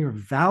focus on your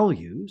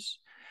values,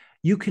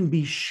 you can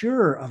be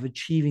sure of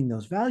achieving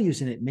those values,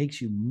 and it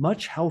makes you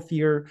much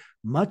healthier,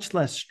 much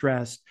less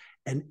stressed,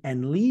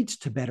 and leads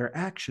to better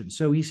action.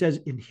 So he says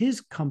in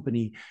his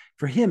company,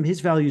 for him, his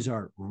values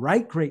are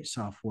write great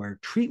software,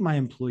 treat my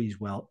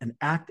employees well, and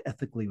act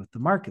ethically with the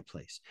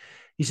marketplace.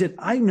 He said,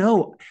 I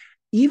know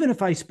even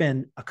if I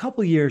spend a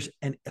couple years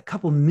and a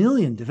couple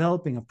million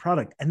developing a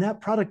product, and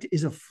that product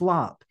is a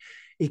flop,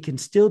 it can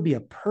still be a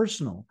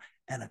personal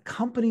and a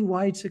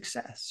company-wide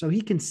success. So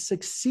he can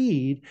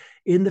succeed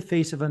in the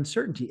face of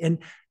uncertainty. And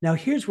now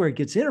here's where it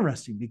gets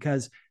interesting,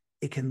 because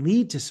it can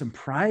lead to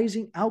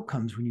surprising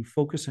outcomes when you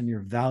focus on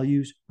your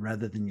values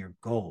rather than your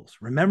goals.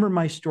 Remember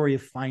my story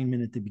of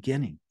Feynman at the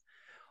beginning.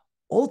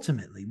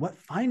 Ultimately, what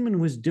Feynman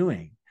was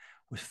doing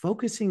was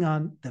focusing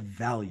on the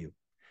value,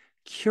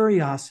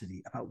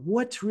 curiosity about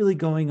what's really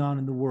going on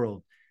in the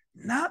world,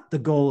 not the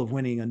goal of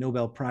winning a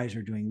Nobel Prize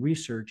or doing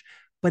research,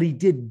 but he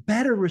did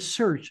better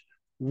research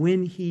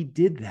when he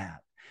did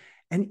that.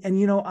 And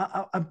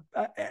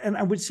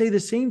I would say the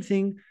same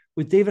thing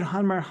with David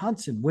Heinemeier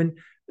Hansson. When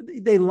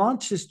they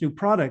launched this new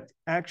product,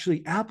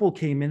 actually Apple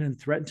came in and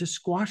threatened to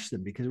squash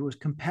them because it was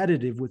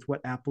competitive with what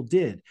Apple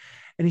did.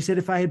 And he said,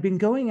 if I had been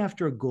going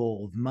after a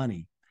goal of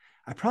money,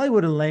 I probably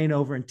would have lain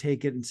over and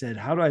take it and said,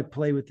 how do I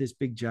play with this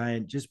big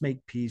giant, just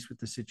make peace with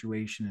the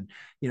situation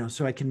and,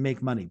 so I can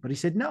make money. But he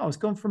said, no, I was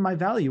going for my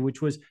value,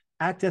 which was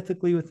act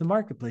ethically with the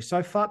marketplace. So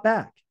I fought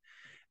back.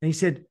 And he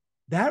said,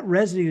 that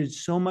resonated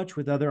so much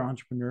with other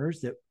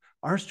entrepreneurs that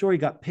our story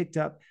got picked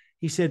up.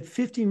 He said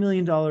 $50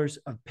 million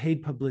of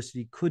paid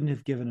publicity couldn't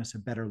have given us a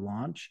better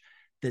launch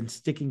than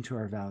sticking to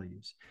our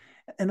values.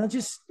 And I'll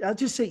just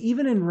say,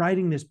 even in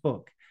writing this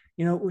book,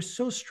 it was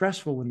so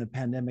stressful when the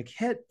pandemic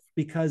hit,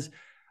 because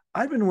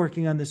I've been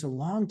working on this a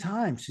long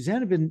time.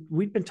 Suzanne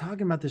we've been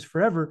talking about this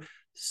forever.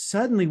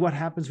 Suddenly, what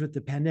happens with the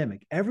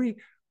pandemic? Every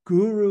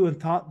guru and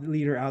thought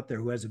leader out there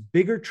who has a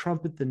bigger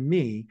trumpet than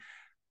me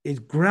is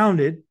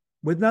grounded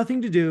with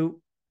nothing to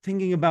do,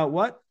 thinking about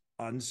what?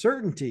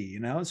 Uncertainty,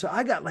 So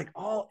I got like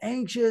all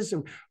anxious,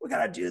 and we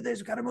got to do this,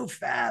 we got to move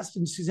fast.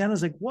 And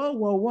Susanna's like,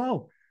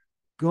 whoa,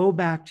 go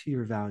back to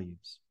your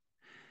values,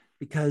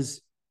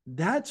 because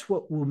that's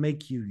what will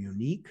make you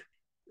unique.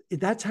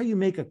 That's how you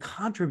make a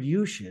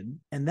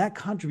contribution. And that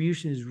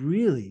contribution is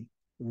really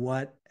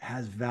what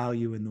has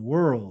value in the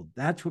world.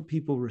 That's what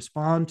people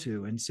respond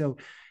to. And so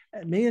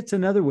maybe it's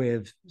another way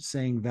of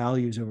saying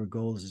values over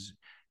goals is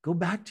go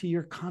back to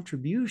your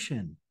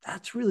contribution.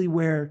 That's really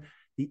where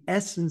the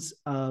essence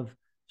of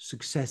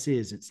success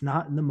is. It's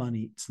not in the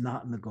money. It's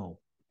not in the goal.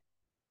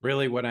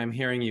 Really, what I'm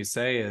hearing you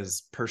say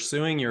is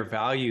pursuing your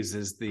values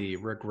is the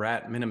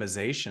regret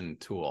minimization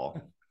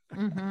tool.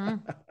 Mm-hmm.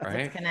 Right?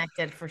 It's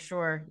connected for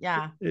sure.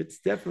 Yeah. It's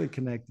definitely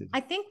connected. I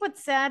think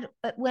what's sad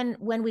when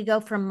we go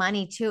for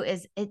money too,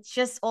 is it's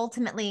just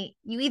ultimately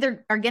you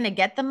either are going to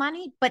get the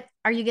money, but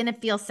are you going to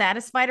feel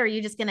satisfied, or are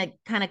you just going to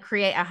kind of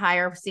create a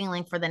higher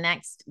ceiling for the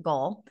next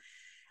goal?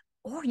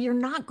 Or you're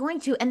not going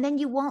to, and then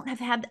you won't have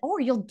had, or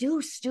you'll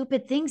do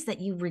stupid things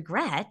that you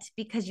regret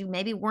because you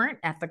maybe weren't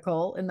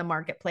ethical in the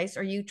marketplace,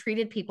 or you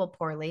treated people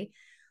poorly.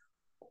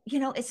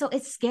 So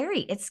it's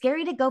scary. It's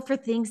scary to go for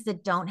things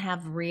that don't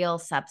have real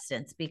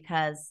substance,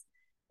 because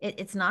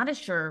it's not a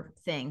sure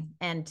thing.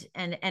 And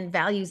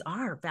values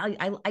are value.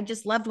 I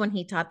just loved when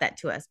he taught that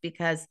to us,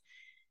 because,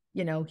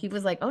 he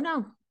was like, oh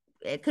no,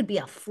 it could be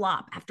a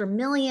flop after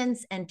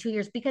millions and 2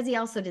 years, because he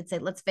also did say,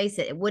 let's face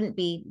it, it wouldn't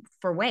be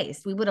for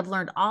waste. We would have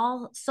learned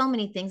so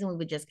many things, and we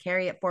would just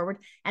carry it forward,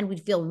 and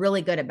we'd feel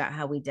really good about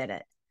how we did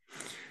it.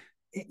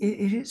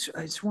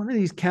 It's one of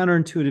these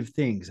counterintuitive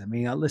things. I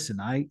mean, listen,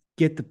 I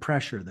get the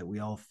pressure that we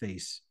all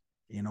face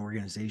in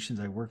organizations.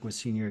 I work with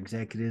senior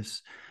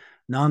executives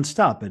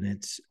nonstop, and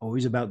it's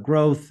always about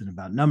growth and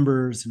about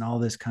numbers and all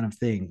this kind of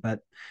thing.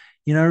 But,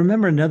 I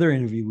remember another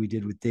interview we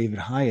did with David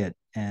Hyatt,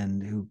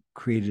 and who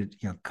created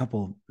a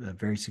couple of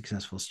very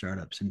successful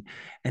startups,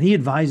 and he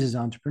advises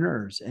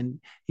entrepreneurs, and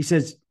he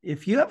says,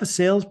 if you have a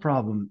sales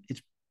problem,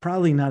 it's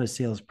probably not a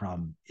sales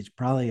problem. It's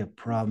probably a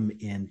problem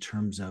in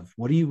terms of,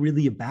 what are you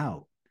really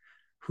about?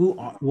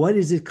 What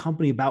is this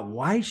company about?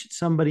 Why should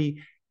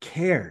somebody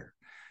care?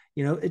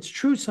 It's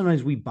true.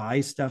 Sometimes we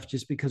buy stuff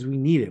just because we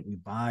need it. We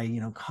buy,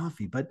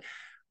 coffee, but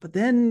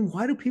then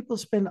why do people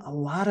spend a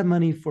lot of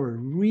money for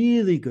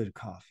really good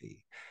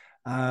coffee?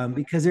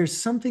 Because there's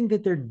something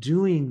that they're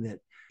doing, that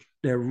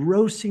they're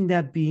roasting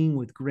that bean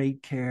with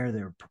great care.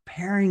 They're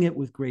preparing it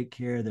with great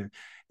care.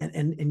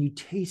 And you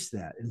taste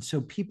that. And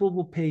so people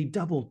will pay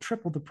double,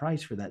 triple the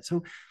price for that.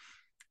 So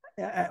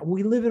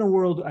we live in a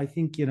world, I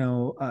think,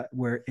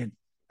 where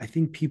I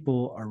think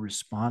people are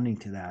responding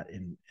to that,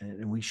 and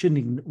we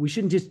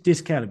shouldn't just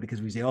discount it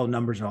because we say, oh,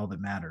 numbers are all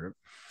that matter.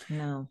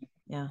 No.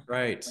 Yeah.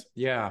 Right.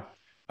 Yeah.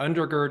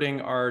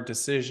 Undergirding our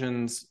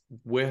decisions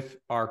with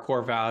our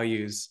core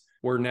values,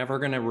 we're never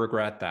going to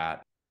regret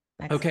that.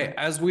 Excellent. Okay,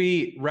 as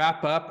we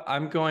wrap up,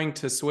 I'm going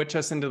to switch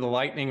us into the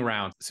lightning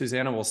round.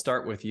 Susanna, we'll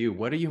start with you.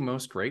 What are you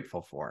most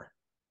grateful for?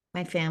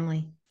 My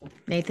family,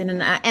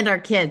 Nathan, and our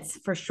kids,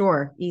 for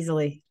sure,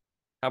 easily.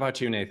 How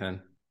about you,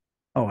 Nathan?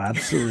 Oh,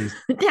 absolutely.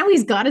 Now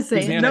he's got to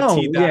say Susanna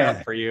teed that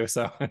up for you.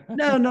 So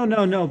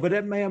no. But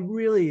I'm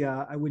really,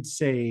 I would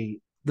say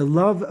the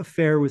love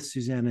affair with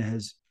Susanna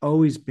has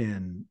always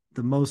been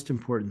the most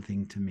important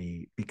thing to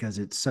me, because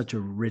it's such a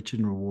rich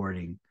and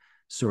rewarding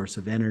source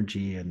of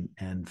energy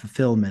and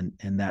fulfillment,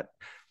 and that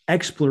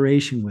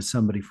exploration with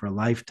somebody for a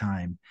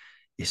lifetime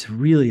is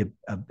really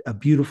a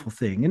beautiful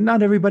thing. And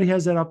not everybody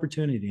has that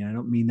opportunity. And I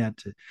don't mean that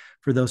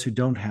for those who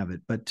don't have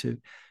it, but to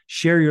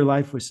share your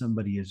life with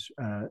somebody is,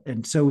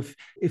 and so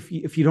if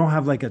you don't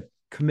have like a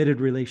committed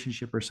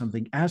relationship or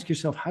something, ask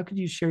yourself, how could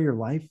you share your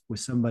life with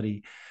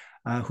somebody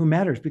who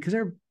matters? Because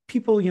there are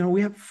people,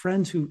 we have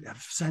friends who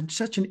have had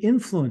such an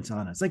influence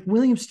on us, like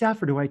William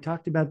Stafford, who I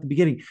talked about at the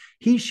beginning.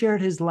 He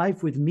shared his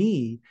life with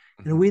me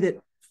in a way that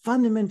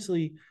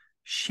fundamentally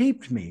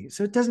shaped me.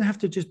 So it doesn't have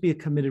to just be a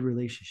committed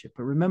relationship,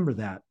 but remember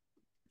that,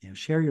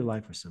 share your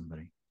life with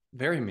somebody.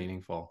 Very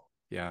meaningful.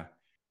 Yeah.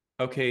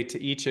 Okay.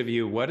 To each of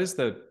you, what is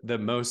the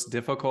most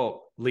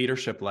difficult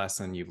leadership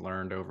lesson you've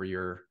learned over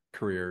your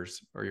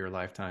careers or your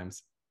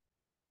lifetimes?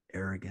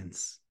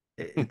 Arrogance.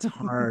 It's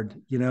hard,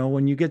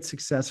 when you get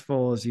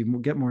successful, as you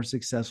get more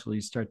successful,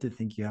 you start to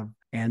think you have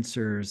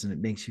answers and it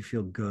makes you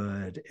feel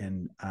good.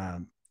 And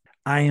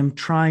I am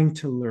trying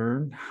to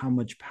learn how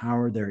much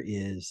power there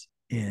is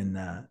in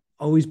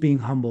always being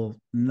humble,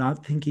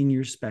 not thinking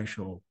you're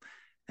special.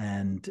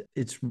 And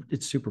it's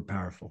super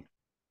powerful.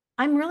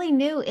 I'm really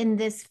new in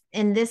this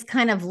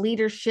kind of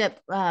leadership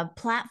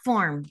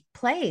platform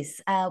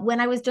place. When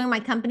I was doing my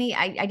company,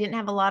 I didn't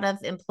have a lot of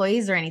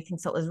employees or anything.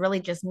 So it was really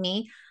just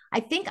me. I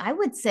think I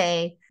would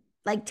say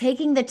like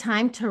taking the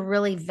time to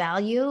really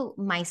value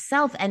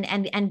myself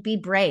and be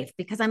brave,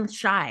 because I'm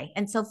shy.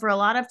 And so for a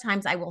lot of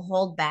times I will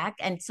hold back.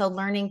 And so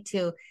learning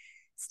to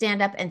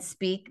stand up and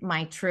speak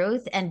my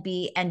truth and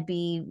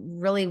be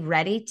really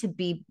ready to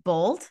be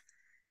bold.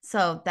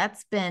 So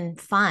that's been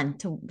fun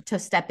to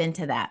step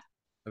into that.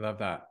 I love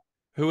that.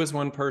 Who is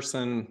one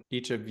person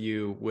each of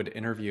you would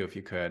interview if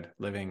you could,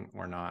 living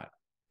or not?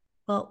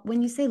 Well,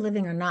 when you say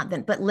living or not,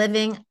 but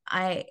living,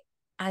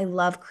 I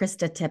love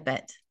Krista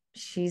Tippett.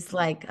 She's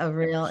like a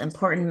real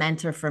important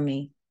mentor for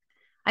me.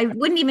 I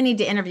wouldn't even need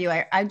to interview.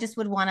 I just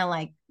would want to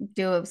like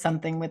do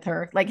something with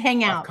her, like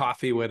hang out. Have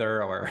coffee with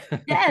her or.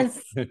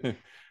 Yes.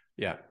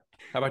 Yeah.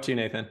 How about you,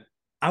 Nathan?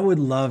 I would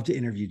love to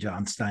interview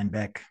John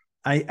Steinbeck.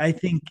 I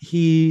think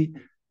he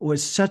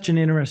was such an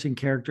interesting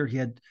character.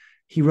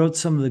 He wrote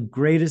some of the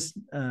greatest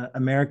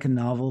American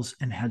novels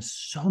and had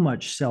so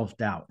much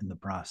self-doubt in the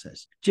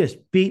process, just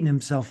beating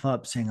himself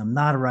up, saying, I'm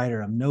not a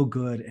writer, I'm no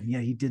good. And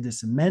yet he did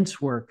this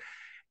immense work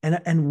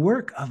and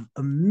work of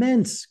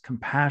immense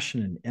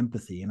compassion and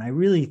empathy. And I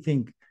really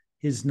think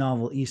his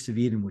novel, East of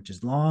Eden, which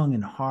is long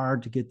and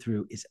hard to get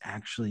through, is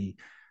actually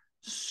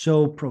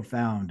so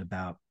profound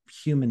about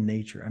human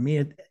nature. I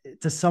mean,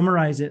 to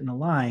summarize it in a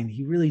line,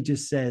 he really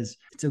just says,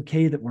 it's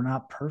okay that we're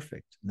not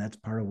perfect. And that's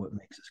part of what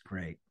makes us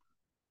great.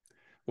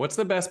 What's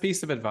the best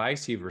piece of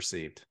advice you've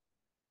received?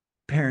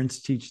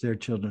 Parents teach their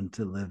children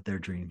to live their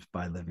dreams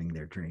by living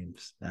their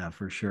dreams,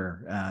 for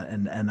sure.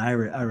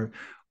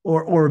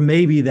 Or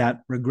maybe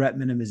that regret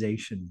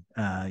minimization.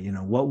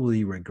 What will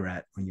you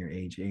regret when you're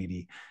age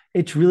 80?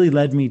 It's really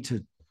led me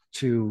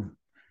to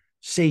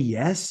say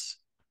yes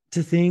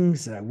to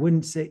things that I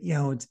wouldn't say.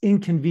 It's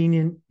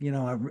inconvenient.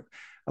 I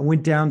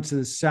went down to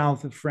the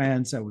south of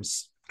France. I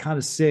was kind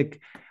of sick.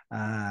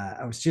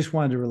 I was just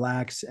wanted to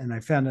relax, and I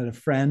found out a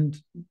friend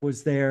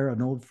was there,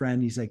 an old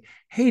friend. He's like,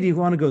 hey, do you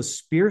want to go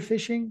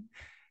spearfishing?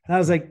 And I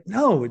was like,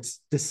 no,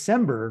 it's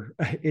December.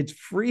 It's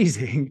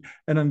freezing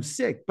and I'm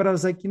sick. But I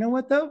was like, you know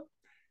what, though?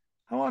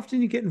 How often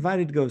do you get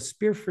invited to go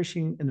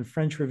spearfishing in the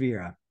French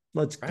Riviera?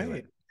 Let's do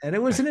it. And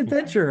it was an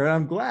adventure. And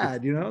I'm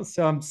glad,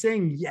 So I'm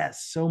saying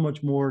yes so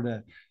much more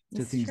to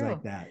things true.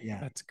 Like that. Yeah.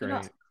 That's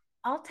great.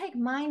 I'll take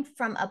mine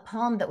from a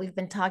poem that we've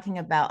been talking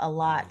about a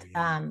lot,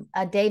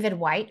 a David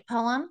Whyte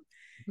poem.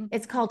 Mm-hmm.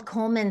 It's called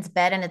Coleman's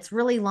Bed, and it's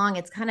really long.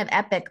 It's kind of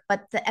epic,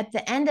 but at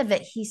the end of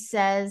it, he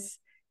says,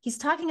 he's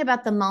talking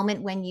about the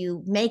moment when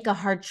you make a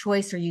hard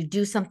choice or you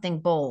do something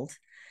bold.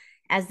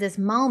 As this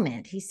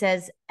moment, he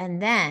says,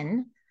 and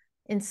then,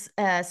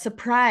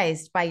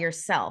 surprised by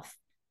yourself,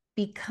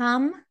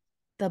 become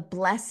the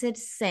blessed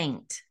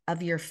saint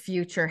of your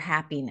future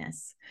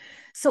happiness.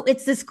 So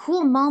it's this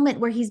cool moment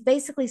where he's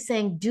basically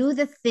saying, do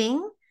the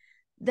thing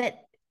that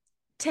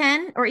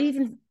 10 or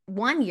even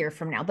 1 year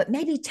from now, but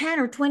maybe 10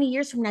 or 20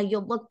 years from now,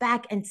 you'll look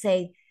back and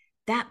say,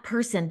 that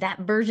person, that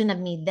version of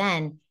me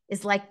then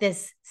is like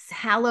this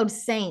hallowed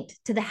saint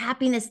to the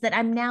happiness that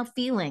I'm now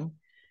feeling.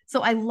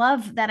 So I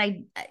love that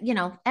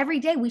every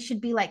day we should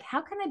be like,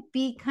 how can I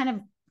be kind of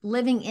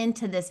living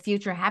into this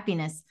future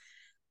happiness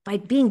by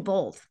being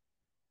bold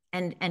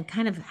and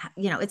kind of,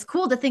 it's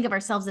cool to think of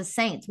ourselves as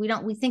saints.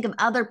 We think of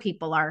other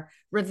people are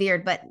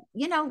revered, but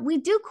we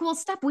do cool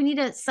stuff. We need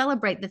to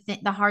celebrate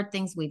the hard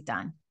things we've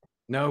done.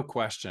 No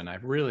question. I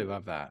really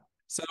love that.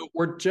 So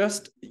we're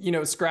just,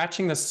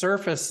 scratching the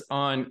surface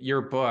on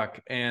your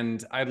book,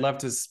 and I'd love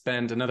to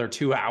spend another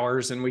 2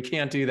 hours, and we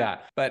can't do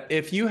that. But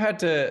if you had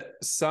to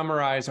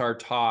summarize our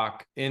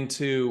talk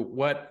into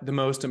what the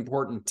most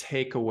important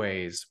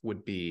takeaways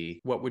would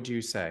be, what would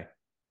you say?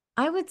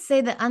 I would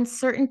say that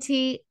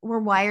uncertainty, we're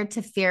wired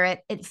to fear it.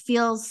 It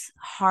feels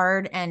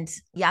hard and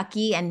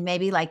yucky and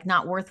maybe like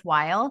not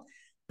worthwhile,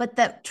 but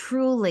that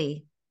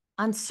truly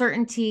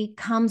uncertainty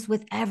comes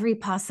with every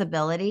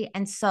possibility.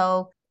 And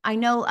so I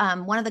know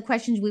one of the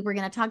questions we were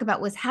going to talk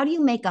about was, how do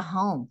you make a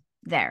home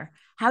there?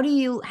 How do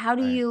you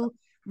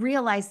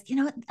realize,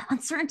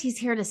 uncertainty is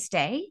here to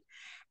stay?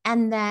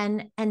 And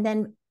then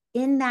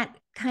in that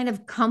kind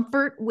of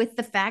comfort with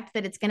the fact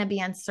that it's going to be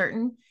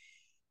uncertain,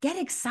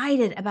 get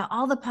excited about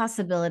all the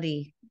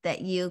possibility that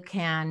you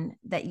can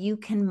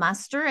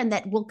muster and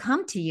that will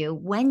come to you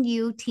when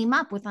you team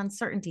up with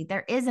uncertainty.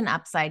 There is an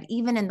upside,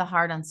 even in the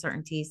hard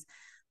uncertainties.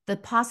 The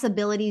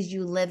possibilities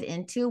you live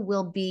into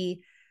will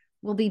be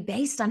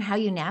based on how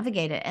you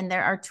navigate it. And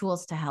there are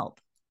tools to help.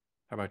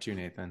 How about you,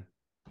 Nathan?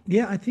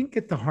 Yeah, I think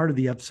at the heart of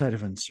the upside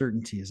of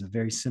uncertainty is a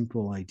very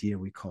simple idea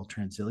we call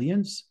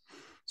transilience.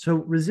 So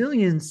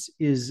resilience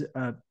is,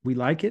 we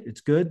like it,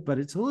 it's good, but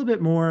it's a little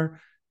bit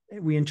more,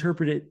 we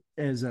interpret it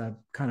as a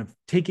kind of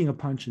taking a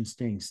punch and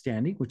staying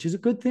standing, which is a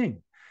good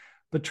thing.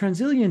 But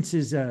transilience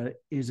is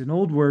an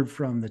old word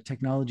from the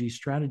technology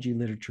strategy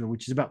literature,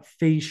 which is about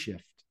phase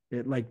shift.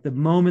 Like the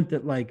moment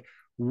that like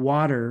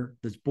water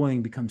that's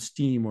boiling becomes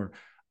steam, or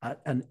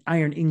an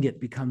iron ingot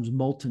becomes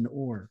molten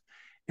ore.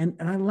 And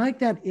I like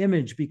that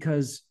image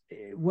because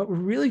what we're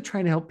really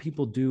trying to help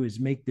people do is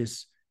make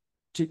this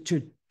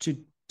to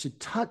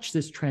touch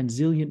this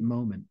transient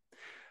moment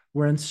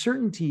where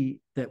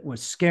uncertainty that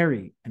was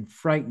scary and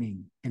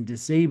frightening and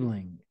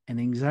disabling and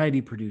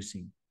anxiety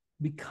producing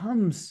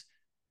becomes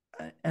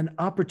an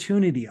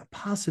opportunity, a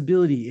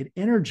possibility. It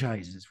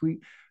energizes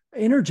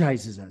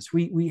us.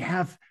 We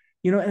have,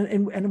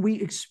 and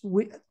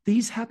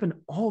these happen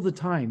all the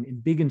time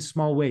in big and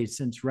small ways.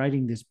 Since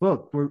writing this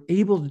book, we're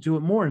able to do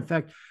it more. In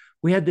fact,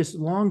 we had this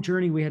long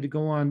journey we had to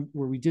go on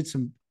where we did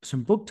some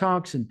book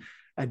talks, and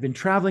I'd been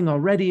traveling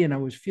already, and I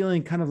was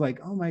feeling kind of like,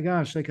 oh my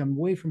gosh, like I'm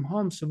away from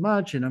home so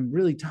much, and I'm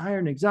really tired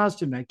and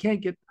exhausted, and I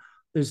can't get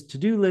this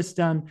to-do list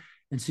done.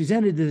 And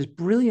Suzanne did this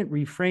brilliant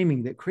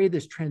reframing that created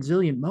this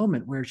transient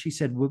moment where she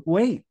said,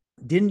 wait,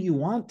 didn't you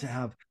want to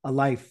have a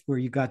life where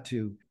you got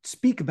to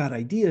speak about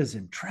ideas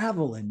and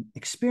travel and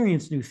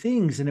experience new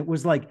things? And it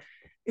was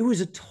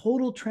a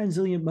total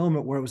transient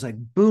moment where it was like,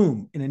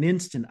 boom, in an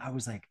instant, I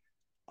was like,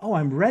 oh,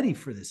 I'm ready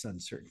for this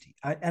uncertainty.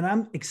 And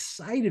I'm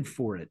excited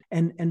for it.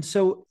 And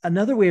so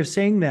another way of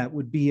saying that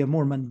would be, a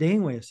more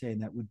mundane way of saying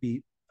that would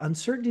be,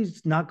 uncertainty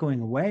is not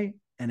going away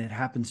and it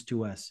happens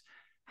to us.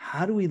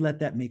 How do we let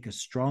that make us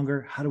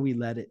stronger? How do we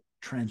let it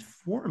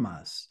transform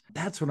us?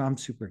 That's what I'm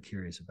super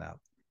curious about.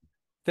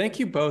 Thank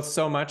you both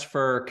so much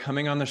for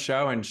coming on the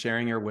show and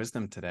sharing your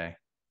wisdom today.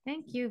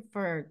 Thank you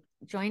for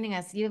joining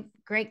us. You have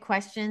great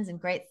questions and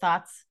great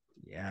thoughts.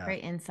 Yeah.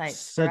 Great insights.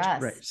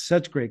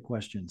 Such great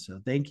questions. So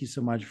thank you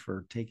so much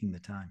for taking the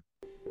time.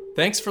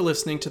 Thanks for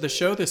listening to the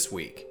show this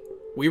week.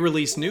 We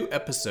release new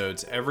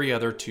episodes every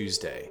other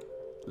Tuesday.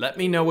 Let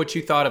me know what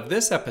you thought of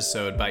this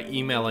episode by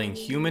emailing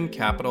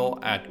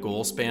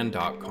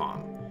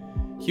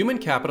humancapital@goalspan.com. Human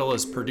Capital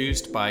is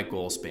produced by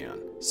Goalspan.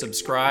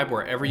 Subscribe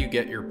wherever you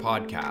get your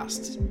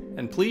podcasts.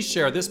 And please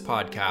share this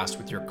podcast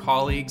with your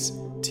colleagues,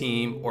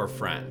 team, or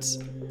friends.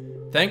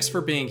 Thanks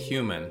for being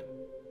human,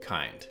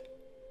 kind.